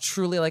myself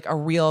truly like a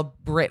real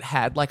Brit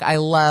head. Like I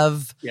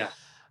love... Yeah.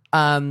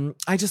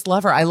 I just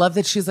love her. I love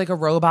that she's like a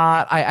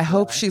robot. I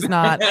hope she's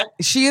not...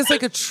 She is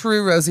like a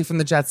true Rosie from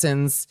the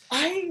Jetsons.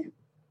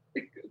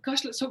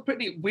 Gosh, let's talk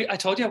Britney. I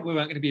told you we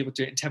weren't going to be able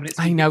to do it in 10 minutes.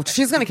 I know.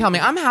 She's going to kill me.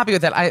 I'm happy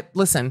with it.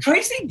 Listen.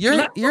 Tracy, you're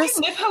live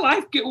her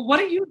life. What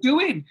are you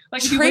doing?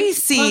 Like,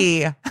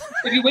 Tracy. If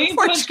you're waiting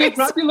for lunch, go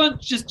grab your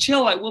lunch, just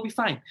chill. Like, we'll be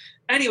fine.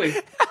 Anyway,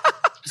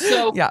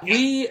 so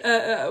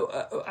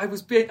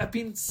I've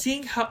been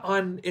seeing her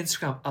on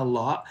Instagram a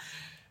lot,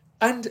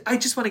 and I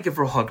just want to give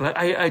her a hug. Like,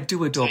 I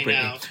do adore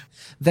Britney.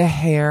 The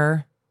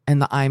hair and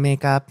the eye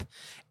makeup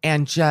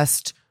and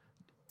just...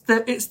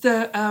 It's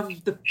the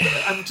I'm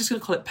just going to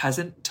call it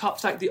peasant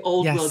tops, like the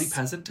old worldy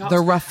peasant tops. The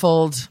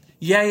ruffled.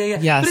 Yeah.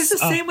 Yes. But it's the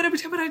same one every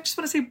time, and I just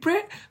want to say,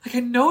 Brit, like,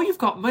 I know you've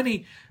got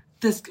money.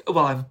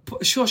 I'm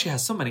sure she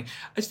has some money.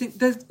 I just think,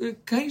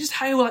 can you just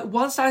hire like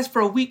one size for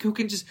a week who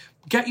can just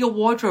get your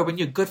wardrobe and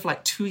you're good for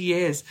like 2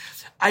 years?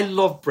 I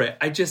love Brit.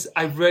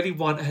 I really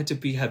want her to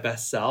be her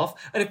best self.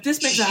 And if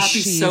this makes her happy,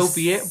 so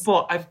be it.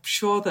 But I'm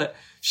sure that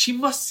she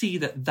must see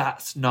that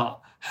that's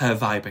not her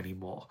vibe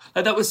anymore.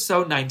 Like, that was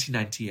so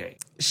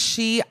 1998.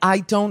 I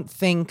don't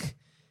think...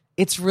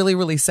 It's really,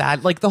 really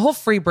sad. Like the whole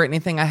Free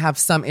Britney thing, I have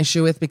some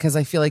issue with, because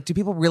I feel like, do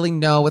people really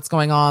know what's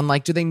going on?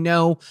 Like, do they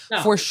know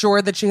for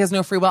sure that she has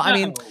no free will? I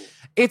mean,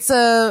 it's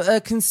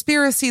a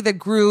conspiracy that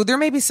grew. There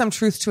may be some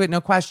truth to it,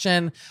 no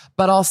question.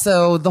 But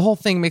also the whole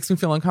thing makes me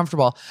feel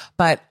uncomfortable.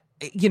 But,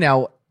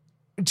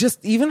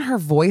 just even her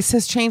voice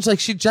has changed. Like,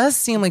 she does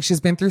seem like she's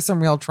been through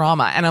some real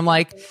trauma. And I'm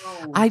like,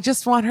 I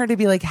just want her to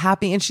be like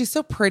happy. And she's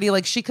so pretty.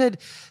 Like, she's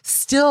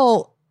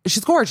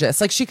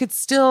gorgeous. Like, she could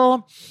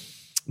still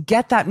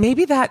get that.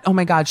 Maybe that, oh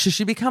my God, she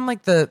should become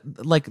like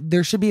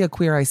there should be a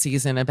Queer Eye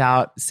season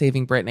about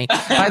saving Britney.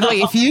 By the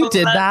way, if you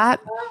did that,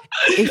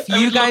 if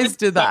you guys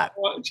did that,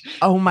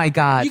 oh my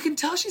God. You can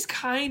tell she's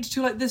kind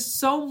too. Like, there's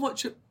so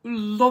much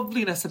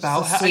loveliness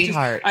about her.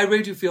 Sweetheart. I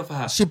really do feel for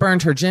her. She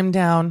burned her gym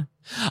down.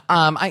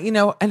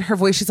 And her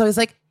voice, she's always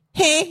like,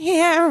 hey,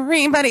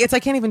 everybody. It's, I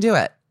can't even do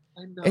it.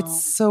 I know.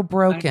 It's so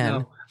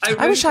broken.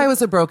 I wish I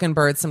was a broken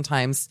bird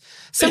sometimes.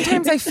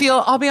 Sometimes I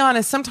feel, I'll be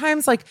honest,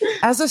 sometimes like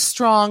as a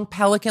strong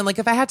pelican, like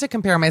if I had to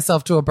compare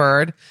myself to a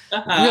bird,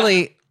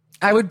 really,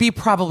 I would be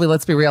probably,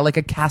 let's be real, like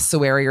a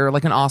cassowary or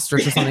like an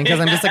ostrich or something,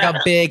 because I'm just like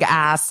a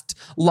big-assed,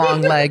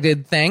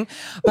 long-legged thing.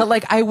 But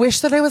like, I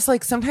wish that I was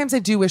like, sometimes I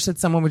do wish that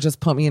someone would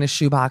just put me in a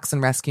shoebox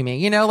and rescue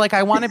me. Like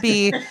I want to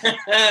be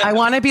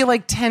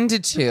like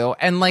tended to.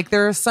 And like,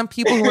 there are some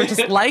people who are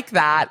just like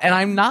that, and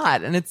I'm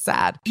not, and it's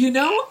sad.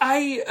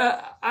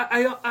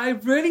 I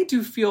really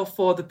do feel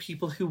for the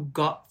people who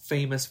got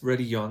famous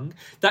really young.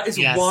 That is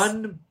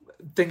one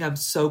thing I'm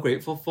so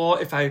grateful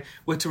for. If I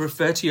were to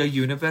refer to your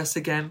universe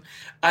again,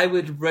 I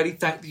would really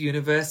thank the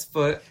universe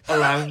for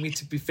allowing me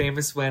to be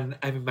famous when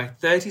I'm in my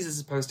 30s as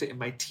opposed to in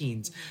my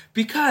teens,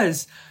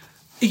 because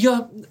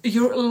you're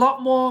a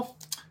lot more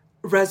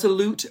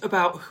resolute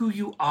about who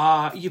you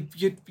are.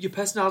 Your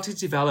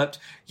personality's developed.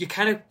 You're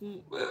kind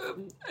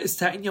of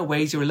set in your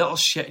ways. You're a little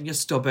shit and you're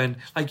stubborn.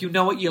 Like, you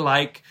know what you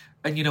like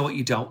and you know what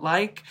you don't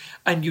like,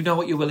 and you know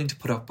what you're willing to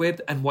put up with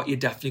and what you're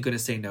definitely going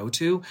to say no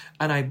to.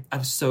 And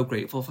I'm so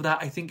grateful for that.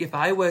 I think if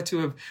I were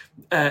to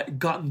have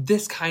garnered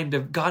this kind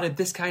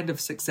of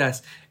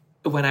success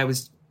when I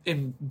was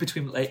in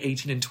between like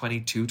 18 and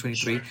 22,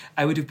 23,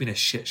 I would have been a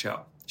shit show.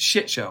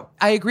 shit show.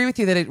 I agree with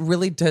you that it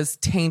really does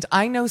taint.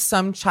 I know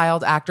some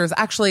child actors.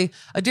 Actually,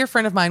 a dear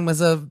friend of mine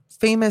was a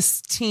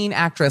famous teen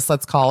actress,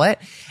 let's call it.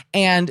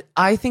 And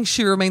I think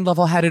she remained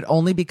level-headed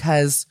only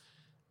because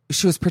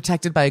she was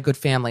protected by a good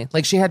family.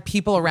 Like she had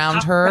people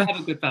around her.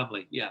 Have a good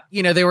family, yeah.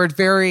 You know, they were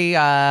very,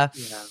 I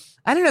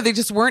don't know, they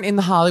just weren't in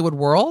the Hollywood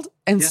world.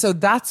 And so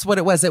that's what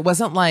it was. It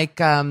wasn't like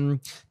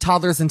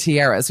Toddlers and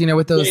Tiaras, you know,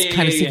 with those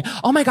kind of scenes.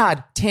 Oh my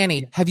God,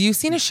 Tanny, have you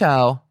seen a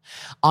show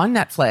on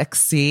Netflix,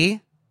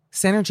 see,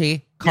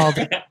 Synergy, called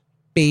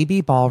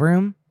Baby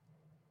Ballroom?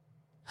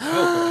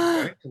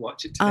 To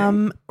watch it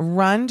today.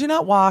 Run, Do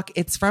Not Walk.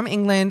 It's from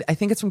England. I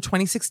think it's from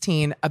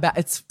 2016.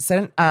 It's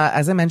set,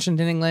 as I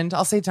mentioned, in England.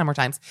 I'll say it 10 more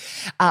times.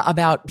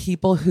 About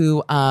people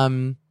who,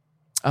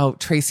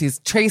 Tracy's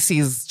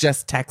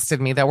just texted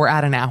me that we're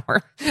at an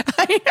hour.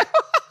 I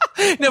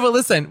know. No, but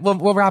listen,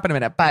 we'll wrap in a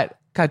minute. But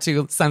cut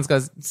to sun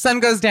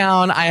goes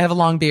down. I have a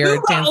long beard.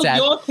 Who rattled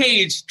your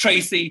cage,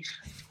 Tracy?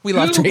 We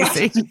love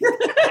Tracy.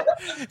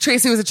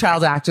 Tracy was a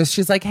child actress.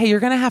 She's like, hey, you're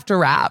going to have to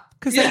rap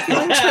because I'm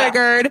feeling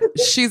triggered.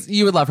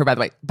 You would love her, by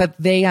the way. But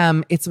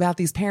it's about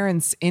these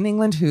parents in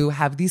England who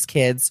have these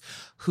kids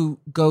who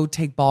go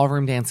take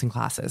ballroom dancing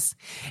classes.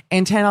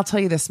 And Tan, I'll tell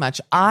you this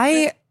much.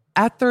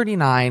 At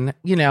 39,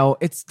 you know,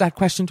 it's that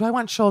question, do I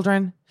want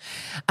children?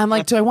 I'm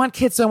like, do I want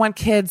kids? Do I want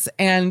kids?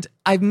 And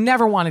I've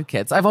never wanted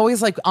kids. I've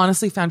always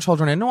honestly found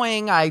children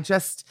annoying. I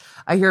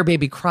hear a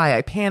baby cry.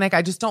 I panic.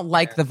 I just don't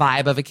like the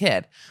vibe of a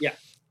kid. Yeah.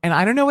 And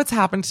I don't know what's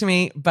happened to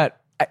me, but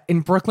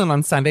in Brooklyn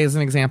on Sunday, as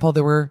an example,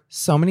 there were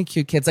so many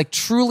cute kids, like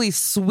truly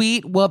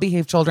sweet,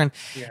 well-behaved children.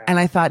 Yeah. And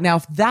I thought, now,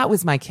 if that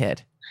was my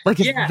kid,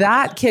 if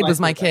that kid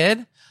was my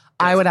kid,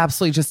 I would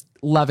absolutely just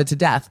love it to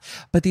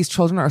death. But these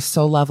children are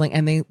so lovely,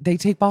 and they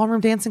take ballroom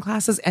dancing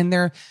classes, and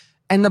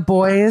the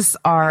boys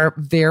are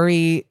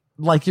very,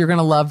 you're going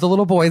to love the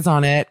little boys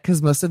on it,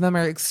 because most of them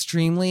are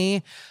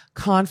extremely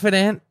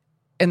confident.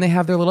 And they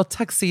have their little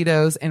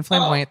tuxedos and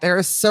flamboyant.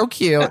 They're so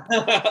cute.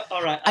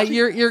 All right.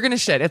 You're going to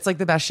shit. It's like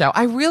the best show.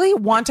 I really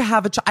want to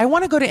have I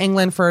want to go to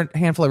England for a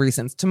handful of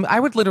reasons. I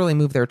would literally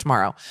move there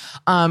tomorrow.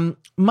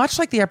 Much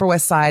like the Upper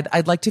West Side,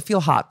 I'd like to feel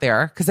hot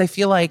there because I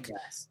feel like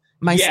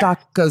my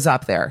stock goes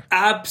up there.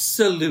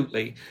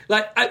 Absolutely.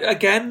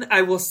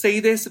 I will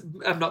say this.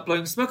 I'm not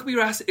blowing smoke up your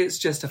ass. It's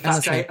just a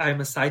fact.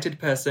 I'm a sighted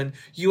person.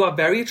 You are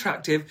very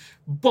attractive.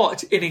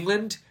 But in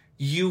England,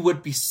 you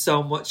would be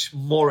so much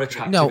more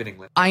attractive in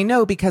England. I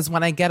know, because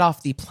when I get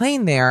off the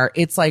plane there,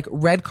 it's like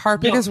red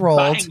carpet is rolled.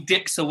 Batting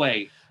dicks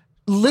away.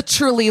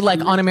 Literally,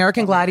 on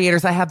American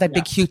Gladiators, I have that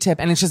big Q-tip,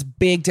 and it's just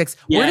big dicks.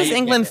 Where does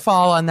England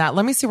fall on that?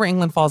 Let me see where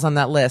England falls on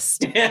that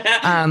list.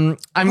 I'm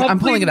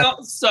pulling it up.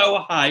 Not so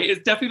high.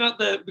 It's definitely not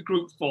the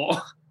group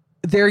 4.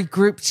 They're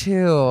group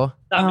 2.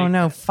 Oh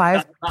no,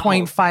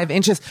 5.5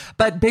 inches.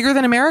 But bigger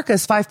than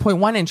America's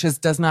 5.1 inches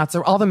does not.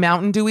 So all the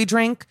Mountain Dew we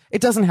drink,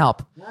 it doesn't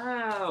help.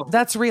 Wow.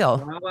 That's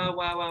real.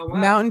 Wow.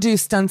 Mountain Dew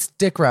stunts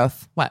dick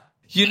growth. What?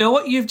 You know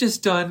what you've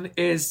just done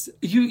is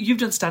you've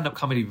done stand-up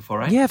comedy before,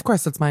 right? Yeah, of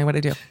course. That's what I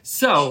do.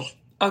 So,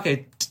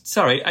 okay,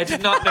 sorry. I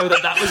did not know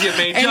that was your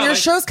main job. And your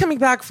show's coming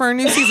back for a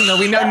new season, though.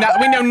 We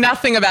know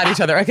nothing about each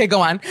other. Okay,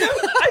 go on.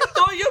 I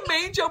thought your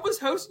main job was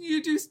hosting.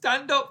 You do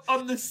stand-up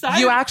on the side.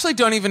 You actually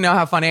don't even know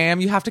how funny I am.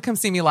 You have to come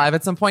see me live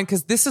at some point,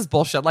 because this is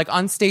bullshit.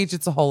 On stage,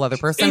 it's a whole other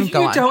person. If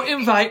you don't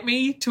invite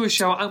me to a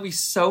show, I'll be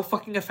so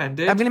fucking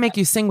offended. I'm going to make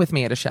you sing with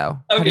me at a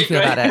show. Okay, how do you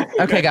feel about it?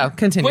 Okay, go.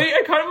 Continue. Wait,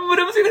 I can't remember what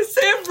I was going to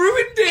say. I've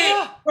ruined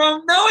it.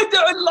 No, I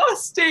don't.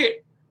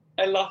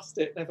 I lost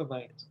it. Never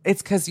mind.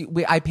 It's because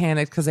I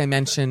panicked because I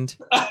mentioned.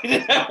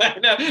 I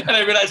know, and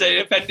I realized I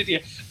offended you.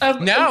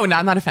 No,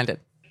 I'm not offended.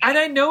 And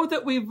I know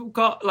that we've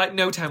got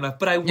no time left,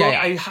 but I will.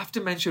 I have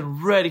to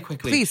mention really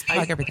quickly. Please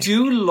plug everything. I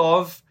do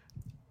love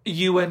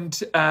you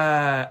and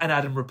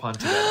Adam Rippon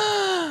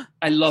together.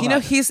 I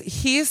love.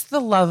 He's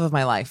the love of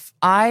my life.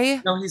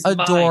 I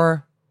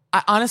adore.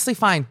 Honestly,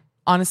 fine.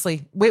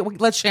 Honestly, wait.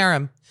 Let's share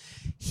him.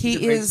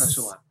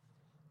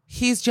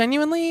 He's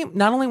genuinely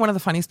not only one of the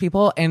funniest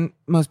people and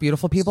most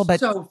beautiful people, but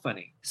so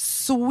funny,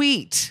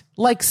 sweet,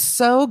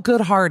 so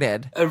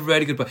good-hearted. A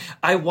really good boy.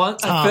 I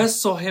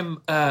first saw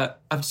him. I'm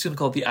just going to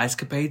call it the Ice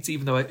Capades,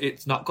 even though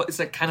it's not. It's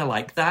kind of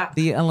like that.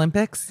 The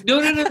Olympics? No.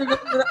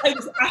 It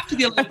was after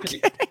the Olympics.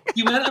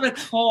 He went on a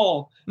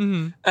tour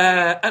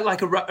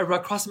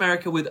across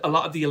America with a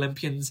lot of the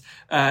Olympians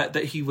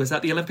that he was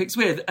at the Olympics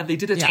with, and they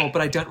did a tour,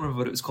 but I don't remember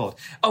what it was called.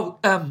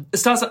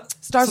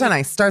 Stars on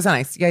Ice. Stars on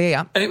Ice.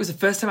 Yeah. And it was the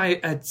first time I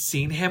had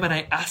seen him, and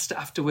I asked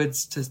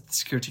afterwards to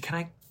security, can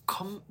I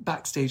come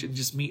backstage and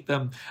just meet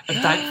them? And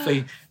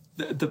thankfully,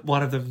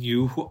 one of them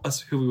knew who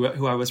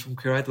I was from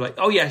Queer Eye. They're like,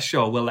 oh yeah,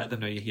 sure, we'll let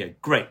them know you're here.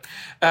 Great.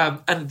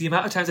 And the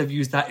amount of times I've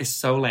used that is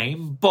so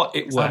lame, but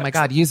it works. Oh my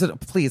God, use it,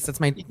 please. That's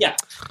my... Yeah.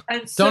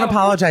 Don't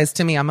apologize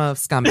to me. I'm a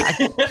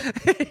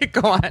scumbag.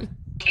 Go on.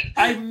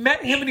 I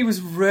met him and he was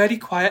really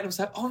quiet, and I was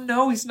like, oh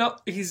no, he's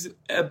not, he's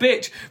a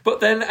bitch. But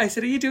then I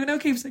said, are you doing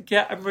okay? He was like,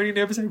 yeah, I'm really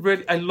nervous.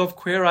 I love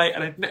Queer Eye,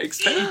 and I didn't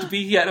expect you to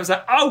be here. And I was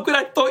like, oh good,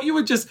 I thought you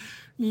were just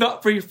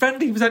not very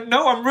friendly. He was like,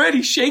 no, I'm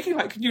really shaking.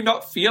 Can you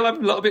not feel I'm a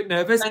little bit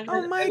nervous?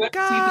 Oh my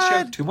God. See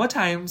the show 2 more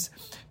times.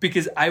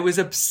 because I was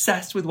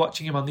obsessed with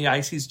watching him on the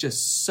ice. He's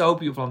just so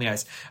beautiful on the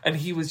ice. And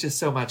he was just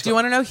so magical. Do you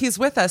want to know he's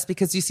with us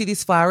because you see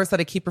these flowers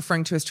that I keep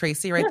referring to as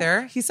Tracy right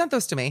there? He sent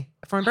those to me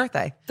for my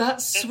birthday.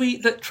 That's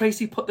sweet that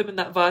Tracy put them in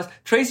that vase.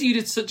 Tracy, you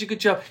did such a good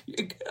job.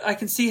 I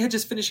can see her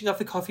just finishing off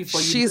the coffee for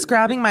you. She's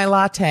grabbing my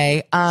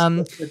latte.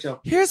 Good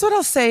job. Here's what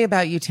I'll say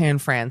about you, Tan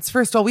France.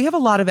 First of all, we have a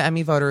lot of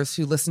Emmy voters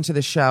who listen to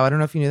the show. I don't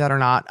know if you knew that or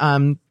not.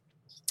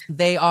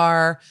 They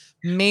are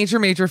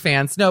major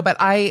fans. No, but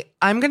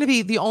I'm going to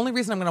be, the only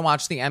reason I'm going to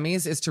watch the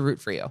Emmys is to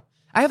root for you.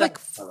 I have like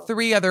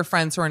 3 other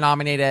friends who are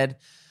nominated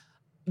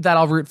that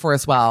I'll root for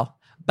as well.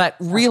 But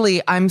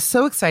really, I'm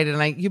so excited,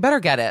 and you better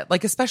get it.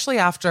 Like, especially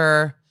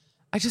after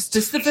This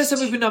is the first time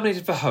we've been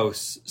nominated for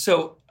hosts.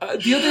 So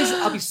the others,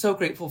 I'll be so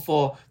grateful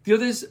for. The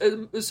others,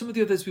 some of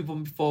the others we've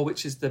won before,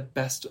 which is the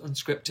best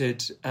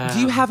unscripted. Do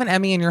you have an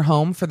Emmy in your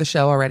home for the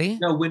show already?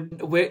 No,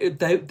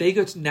 they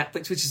go to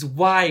Netflix, which is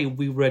why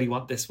we really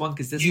want this one,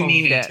 because this one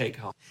we can take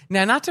home.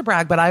 Now, not to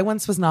brag, but I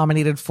once was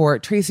nominated for,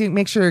 Tracy,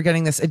 make sure you're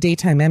getting this, a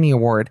Daytime Emmy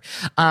Award.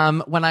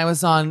 When I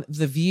was on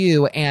The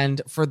View, and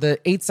for the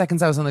 8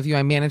 seconds I was on The View,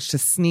 I managed to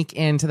sneak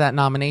into that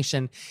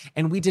nomination,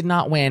 and we did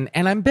not win,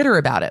 and I'm bitter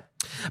about it.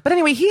 But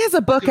anyway, he has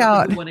a book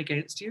out. Who won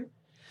against you?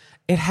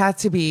 It had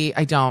to be,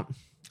 I don't,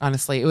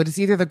 honestly. It was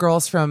either the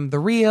girls from The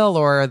Real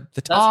or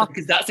The Talk.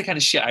 Because that's the kind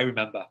of shit I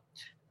remember.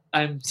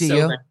 I'm Do so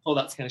you? thankful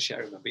that's the kind of shit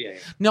I remember. Yeah.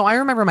 No, I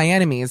remember my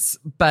enemies,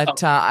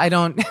 but I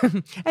don't.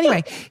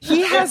 Anyway,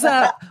 he has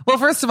well,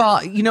 first of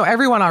all,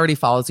 everyone already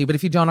follows you, but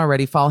if you don't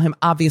already, follow him,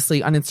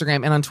 obviously, on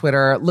Instagram and on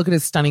Twitter. Look at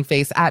his stunning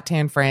face,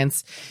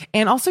 @TanFrance.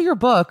 And also your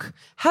book.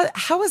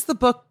 How is the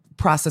book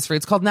process for you?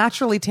 It's called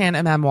Naturally Tan,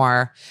 a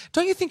memoir.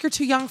 Don't you think you're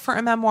too young for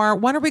a memoir?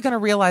 When are we going to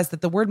realize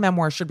that the word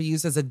memoir should be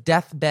used as a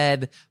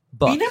deathbed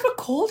book? We never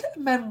called it a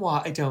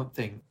memoir, I don't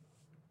think.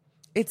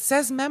 It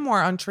says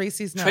memoir on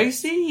Tracy's notes.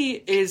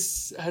 Tracy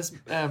has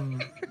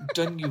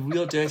done you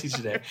real dirty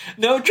today.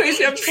 No,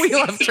 Tracy, we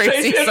love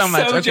Tracy so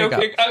much. So okay, joking.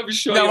 go. I'm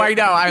sure. No, I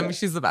know.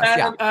 She's the best.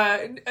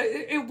 Yeah.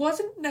 It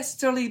wasn't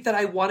necessarily that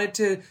I wanted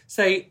to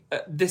say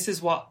this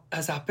is what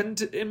has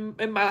happened in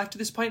my life to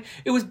this point.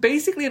 It was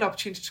basically an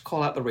opportunity to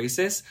call out the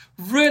racists.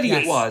 Really,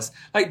 yes. It was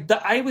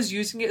I was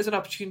using it as an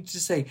opportunity to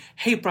say,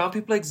 "Hey, brown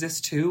people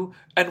exist too,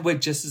 and we're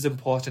just as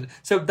important."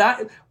 So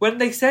that when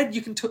they said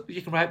you can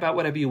write about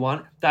whatever you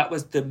want, that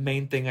was the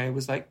main thing. I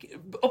was like,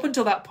 up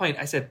until that point,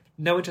 I said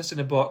no interest in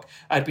a book.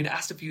 I'd been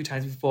asked a few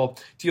times before,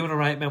 "Do you want to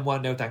write a memoir?"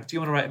 No, thanks. "Do you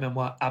want to write a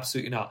memoir?"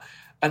 Absolutely not.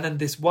 And then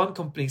this one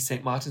company,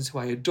 St. Martin's, who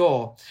I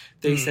adore,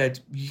 they said,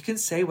 "You can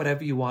say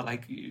whatever you want.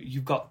 Like,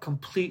 you've got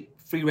complete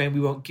free reign.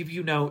 We won't give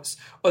you notes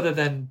other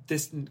than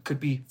this could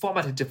be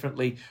formatted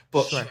differently,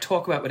 but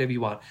talk about whatever you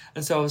want."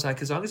 And so I was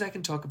like, as long as I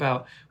can talk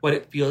about what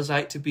it feels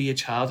like to be a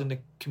child in a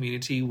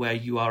community where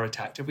you are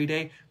attacked every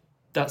day,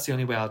 that's the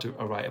only way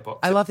I'll write a book.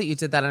 I love that you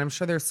did that. And I'm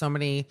sure there's so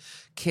many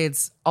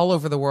kids all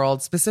over the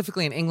world,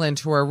 specifically in England,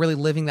 who are really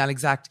living that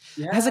exact.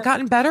 Yeah. Has it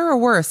gotten better or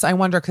worse? I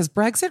wonder, because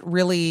Brexit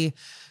really,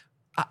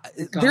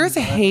 there is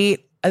a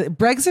hate.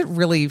 Brexit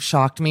really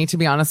shocked me, to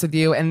be honest with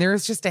you. And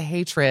there's just a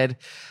hatred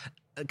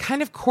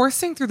kind of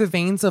coursing through the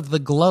veins of the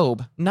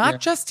globe,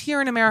 not just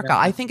here in America. Yeah.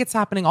 I think it's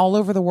happening all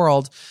over the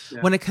world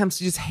when it comes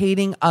to just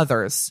hating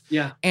others.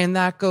 Yeah. And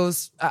that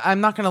goes,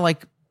 I'm not going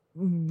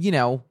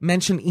to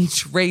mention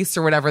each race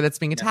or whatever that's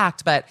being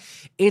attacked, but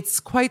it's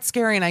quite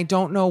scary. And I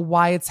don't know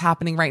why it's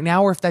happening right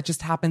now, or if that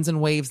just happens in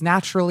waves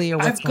naturally, or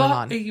what's going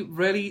on. I've got a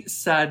really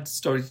sad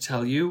story to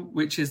tell you,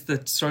 which is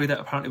the story that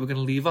apparently we're going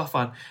to leave off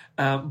on.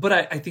 But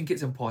I think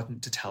it's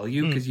important to tell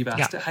you because you've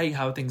asked, hey,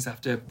 how are things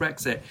after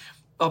Brexit?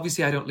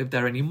 Obviously, I don't live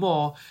there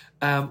anymore,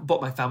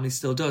 but my family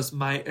still does.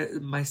 My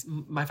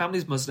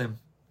family's Muslim.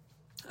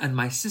 And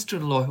my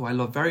sister-in-law, who I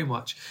love very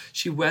much,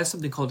 she wears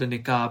something called a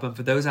niqab. And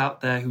for those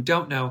out there who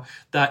don't know,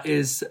 that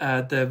is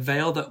the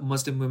veil that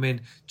Muslim women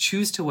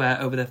choose to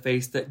wear over their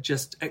face that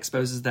just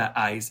exposes their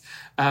eyes.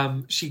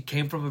 She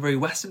came from a very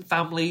Western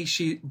family,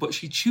 but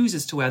she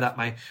chooses to wear that.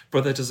 My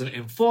brother doesn't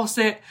enforce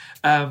it.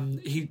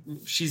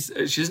 She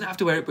doesn't have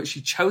to wear it, but she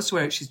chose to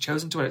wear it. She's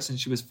chosen to wear it since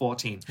she was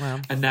 14.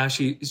 Wow. And now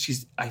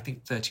she's, I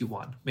think,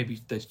 31, maybe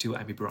 32, I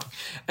may be wrong.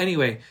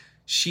 Anyway,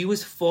 she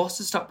was forced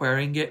to stop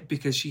wearing it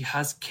because she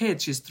has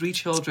kids. She has 3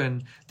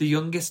 children. The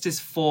youngest is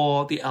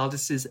 4. The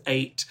eldest is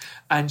 8.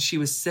 And she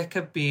was sick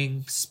of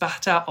being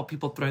spat at or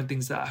people throwing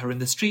things at her in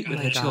the street with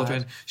her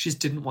children. She just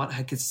didn't want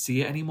her kids to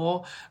see it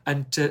anymore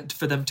and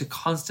for them to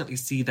constantly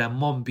see their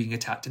mom being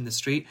attacked in the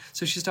street.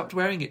 So she stopped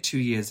wearing it 2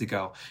 years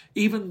ago,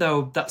 even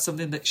though that's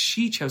something that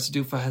she chose to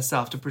do for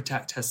herself to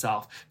protect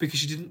herself because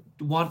she didn't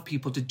want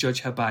people to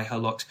judge her by her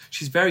looks.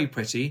 She's very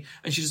pretty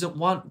and she doesn't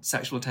want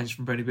sexual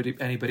attention from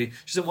anybody.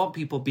 She doesn't want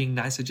people being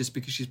nicer just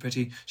because she's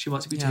pretty. She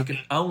wants to be taken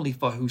only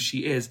for who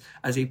she is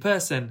as a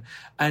person.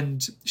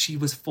 And she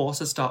was forced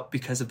to stop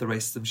because of the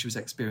racism she was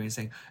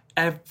experiencing.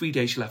 Every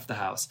day she left the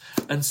house.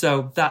 And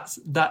so that's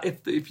that.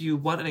 If you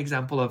want an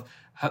example of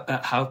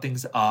how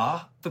things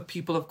are for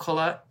people of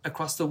color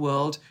across the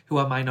world who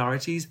are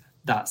minorities,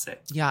 that's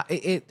it. Yeah,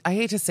 I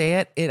hate to say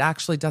it. It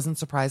actually doesn't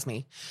surprise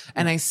me.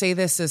 And I say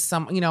this as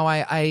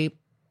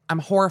I'm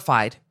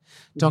horrified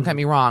Don't get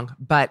me wrong,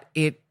 but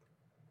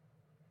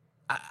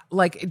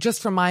like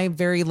just from my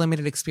very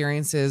limited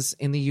experiences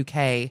in the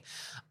UK,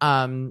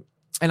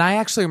 and I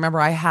actually remember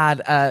I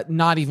had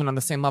not even on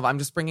the same level. I'm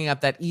just bringing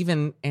up that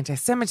even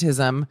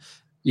anti-Semitism,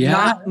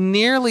 not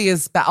nearly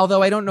as bad,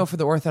 although I don't know for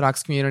the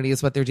Orthodox community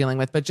is what they're dealing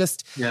with, but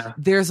just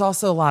there's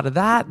also a lot of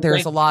that.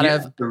 There's a lot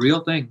of the real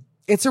thing.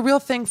 It's a real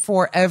thing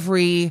for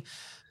every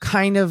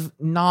kind of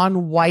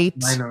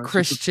non-white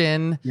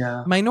Christian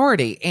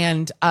minority.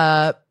 And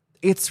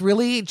it's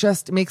really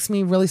just makes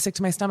me really sick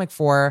to my stomach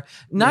for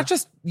not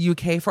just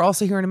UK, for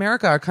also here in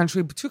America, our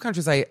country, two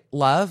countries I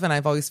love and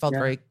I've always felt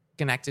very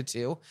connected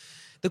to.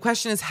 The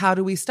question is, how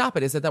do we stop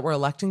it? Is it that we're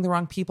electing the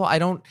wrong people?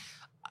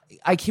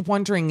 I keep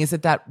wondering, is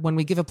it that when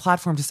we give a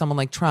platform to someone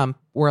like Trump,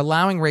 we're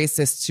allowing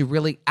racists to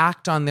really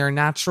act on their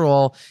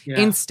natural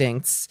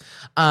instincts?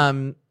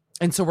 And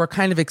so we're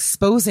kind of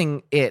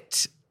exposing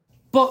it.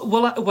 But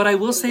what I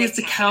will say is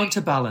the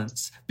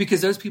counterbalance,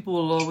 because those people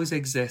will always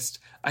exist.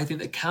 I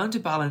think the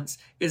counterbalance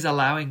is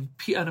allowing,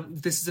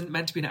 and this isn't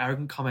meant to be an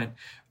arrogant comment,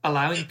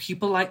 allowing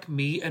people like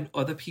me and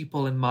other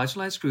people in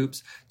marginalized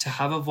groups to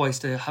have a voice,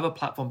 to have a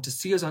platform, to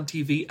see us on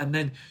TV, and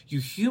then you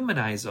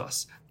humanize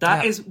us.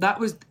 That is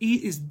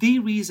the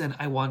reason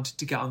I wanted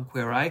to get on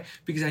Queer Eye,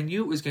 because I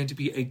knew it was going to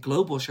be a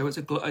global show.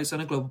 It's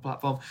on a global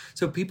platform,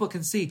 so people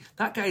can see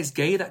that guy's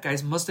gay, that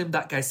guy's Muslim,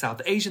 that guy's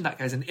South Asian, that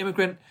guy's an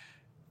immigrant.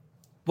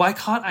 Why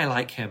can't I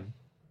like him?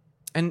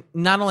 And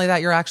not only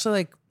that, you're actually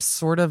like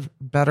sort of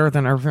better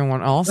than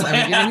everyone else. I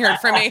mean, you didn't hear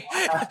it from me.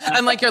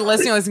 I'm like, you're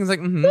listening. It's like,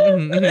 you're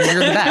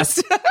the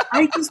best.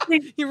 I just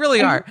think you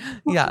really are.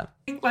 Yeah.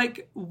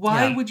 Like,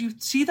 why would you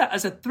see that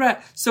as a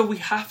threat? So we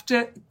have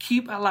to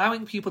keep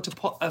allowing people to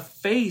put a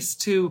face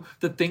to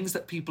the things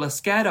that people are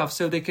scared of,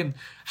 so they can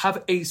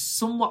have a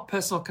somewhat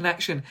personal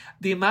connection.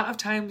 The amount of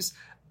times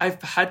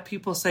I've had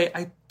people say,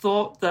 I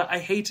thought that I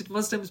hated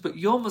Muslims, but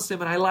you're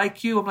Muslim and I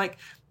like you. I'm like,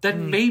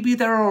 then maybe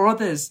there are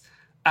others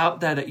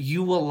out there that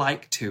you will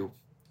like too.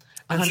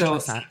 And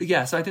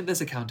 100%. So I think there's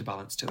a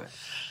counterbalance to it.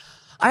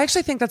 I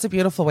actually think that's a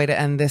beautiful way to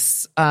end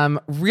this.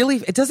 Really,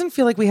 it doesn't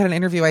feel like we had an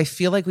interview. I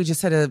feel like we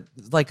just had a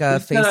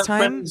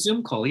FaceTime.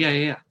 Zoom call.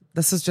 Yeah.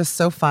 This is just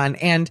so fun.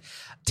 And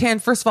Tan,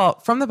 first of all,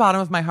 from the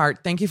bottom of my heart,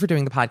 thank you for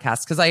doing the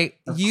podcast. Because I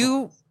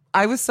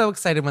was so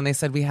excited when they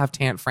said we have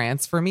Tant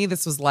France. For me,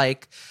 this was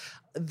like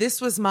when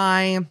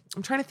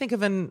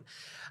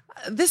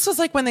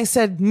they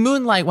said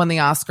Moonlight won the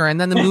Oscar, and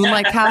then the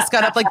Moonlight cast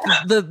got up. Like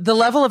the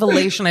level of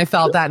elation I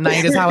felt that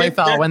night is how I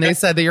felt when they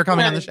said that you're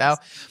coming on the show.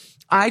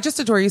 I just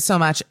adore you so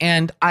much,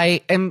 and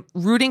I am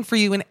rooting for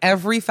you in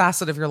every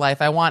facet of your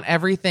life. I want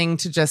everything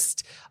to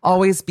just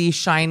always be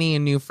shiny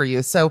and new for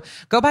you. So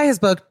go buy his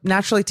book,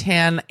 Naturally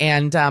Tan,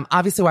 and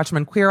obviously watch him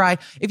on Queer Eye.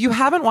 If you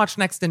haven't watched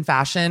Next in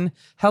Fashion,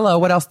 hello,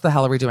 what else the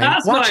hell are we doing?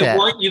 That's what I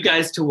want you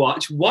guys to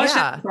watch. Watch Next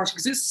in Fashion,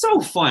 because it's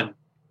so fun.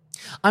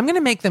 I'm going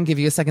to make them give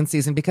you a second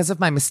season because of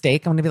my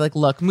mistake. I'm going to be like,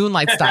 look,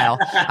 Moonlight style.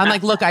 I'm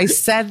like, look, I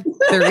said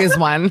there is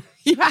one.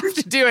 You have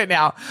to do it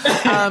now.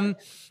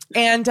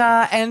 And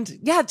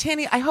yeah,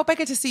 Tanny, I hope I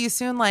get to see you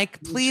soon.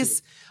 Like,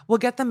 please, we'll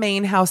get the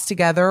main house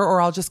together, or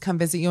I'll just come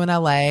visit you in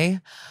LA.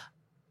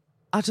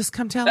 I'll just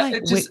come to LA.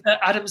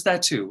 Adam's there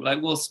too. Like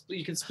we'll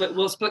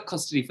split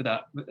custody for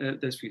that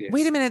those few days.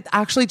 Wait a minute.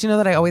 Actually, do you know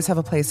that I always have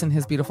a place in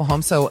his beautiful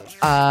home? So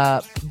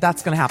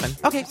that's going to happen.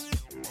 Okay.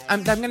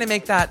 I'm going to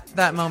make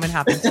that moment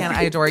happen. Tan,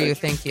 I adore you.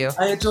 Thank you.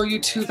 I adore you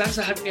too. Thanks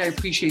for having me. I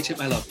appreciate it,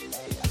 my love.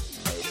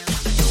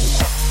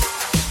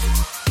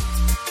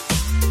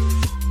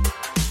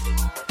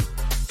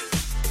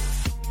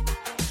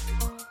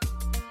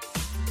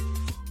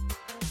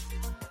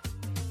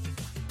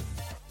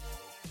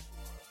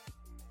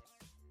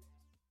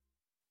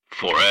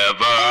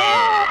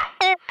 Forever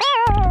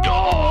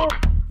Dog.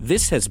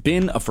 This has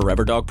been a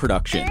Forever Dog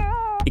production.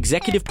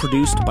 Executive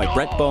produced by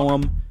Brett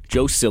Boehm,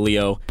 Joe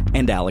Cilio,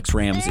 and Alex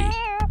Ramsey.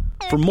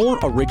 For more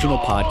original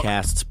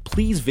podcasts,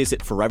 please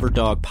visit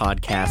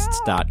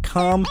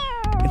foreverdogpodcasts.com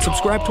and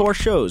subscribe to our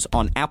shows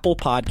on Apple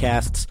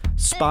Podcasts,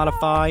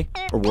 Spotify,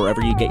 or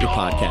wherever you get your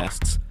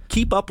podcasts.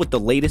 Keep up with the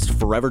latest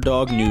Forever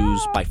Dog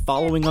news by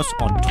following us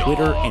on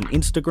Twitter and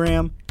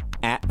Instagram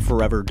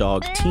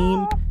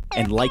 @ForeverDogTeam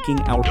and liking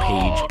our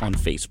page on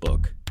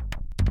Facebook.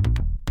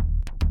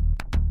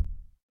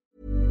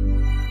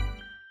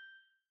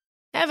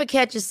 Ever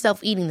catch yourself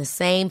eating the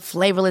same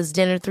flavorless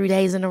dinner 3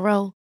 days in a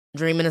row?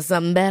 Dreaming of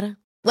something better?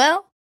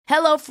 Well,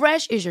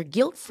 HelloFresh is your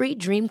guilt-free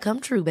dream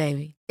come true,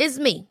 baby. It's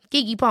me,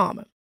 Keke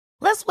Palmer.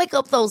 Let's wake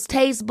up those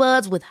taste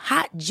buds with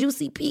hot,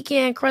 juicy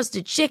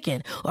pecan-crusted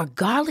chicken or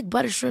garlic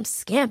butter shrimp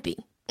scampi.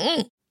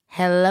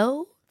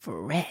 Hello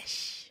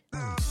Fresh.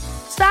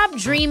 Stop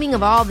dreaming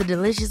of all the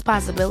delicious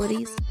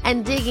possibilities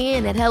and dig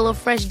in at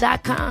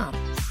HelloFresh.com.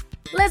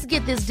 Let's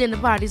get this dinner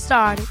party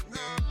started.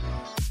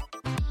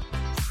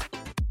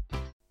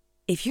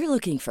 If you're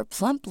looking for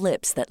plump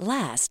lips that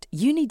last,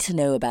 you need to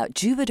know about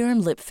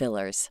Juvederm lip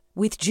fillers.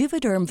 With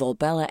Juvederm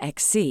Volbella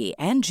XC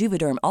and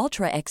Juvederm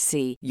Ultra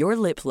XC, your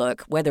lip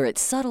look, whether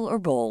it's subtle or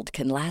bold,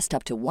 can last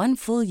up to 1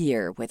 full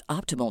year with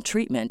optimal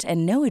treatment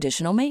and no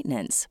additional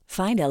maintenance.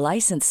 Find a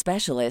licensed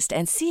specialist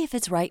and see if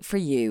it's right for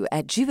you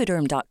at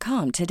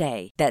Juvederm.com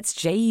today. That's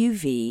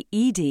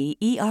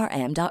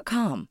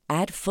JUVEDERM.com.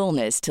 Add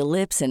fullness to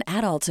lips in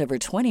adults over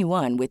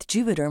 21 with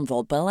Juvederm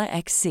Volbella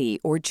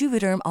XC or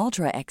Juvederm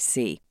Ultra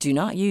XC. Do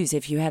not use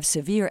if you have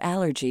severe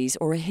allergies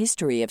or a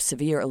history of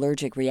severe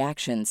allergic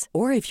reactions,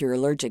 or if you're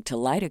allergic to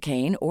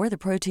lidocaine or the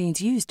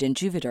proteins used in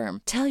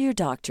Juvederm. Tell your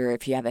doctor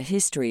if you have a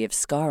history of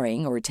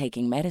scarring or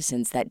taking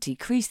medicines that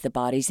decrease the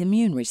body's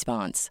immune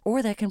response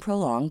or that can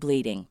prolong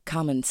bleeding.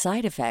 Common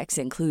side effects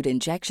include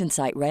injection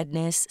site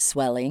redness,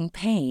 swelling,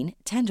 pain,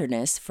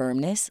 tenderness,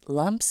 firmness,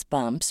 lumps,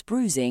 bumps,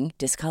 bruising,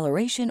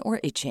 discoloration,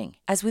 or itching.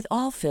 As with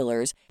all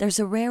fillers, there's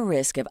a rare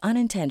risk of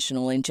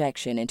unintentional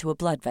injection into a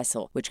blood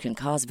vessel, which can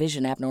cause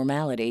vision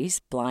abnormalities,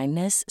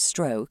 blindness,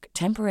 stroke,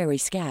 temporary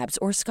scabs,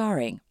 or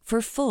scarring.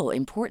 For full,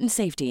 important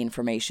safety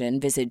information,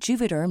 visit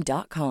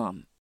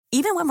Juvederm.com.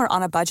 Even when we're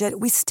on a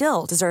budget, we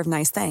still deserve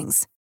nice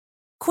things.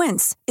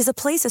 Quince is a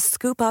place to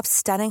scoop up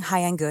stunning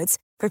high-end goods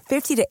for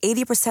 50 to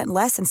 80%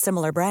 less than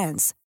similar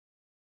brands.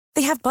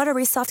 They have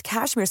buttery soft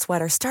cashmere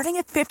sweaters starting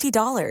at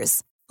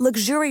 $50,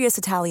 luxurious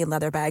Italian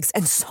leather bags,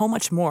 and so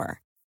much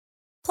more.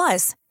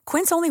 Plus,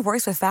 Quince only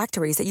works with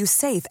factories that use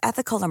safe,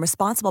 ethical, and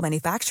responsible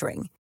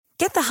manufacturing.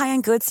 Get the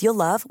high-end goods you'll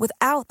love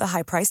without the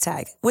high price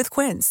tag with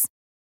Quince.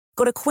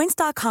 Go to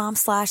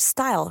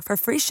quince.com/style for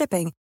free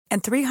shipping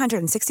and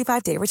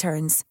 365-day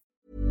returns.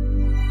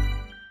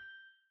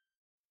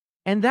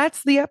 And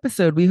that's the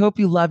episode. We hope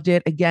you loved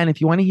it. Again, if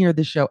you want to hear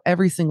this show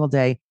every single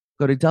day,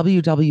 go to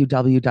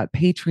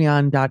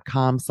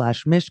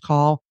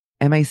www.patreon.com/mishcall,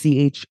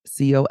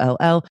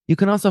 MICHCOLL. You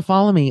can also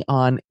follow me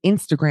on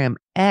Instagram,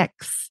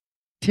 X,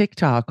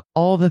 TikTok,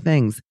 all the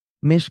things.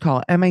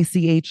 Mishcall,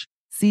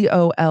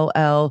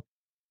 MICHCOLL.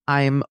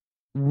 I'm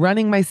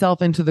running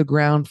myself into the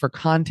ground for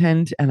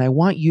content, and I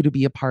want you to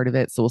be a part of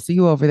it. So we'll see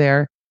you over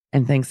there.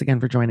 And thanks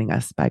again for joining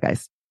us. Bye,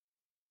 guys.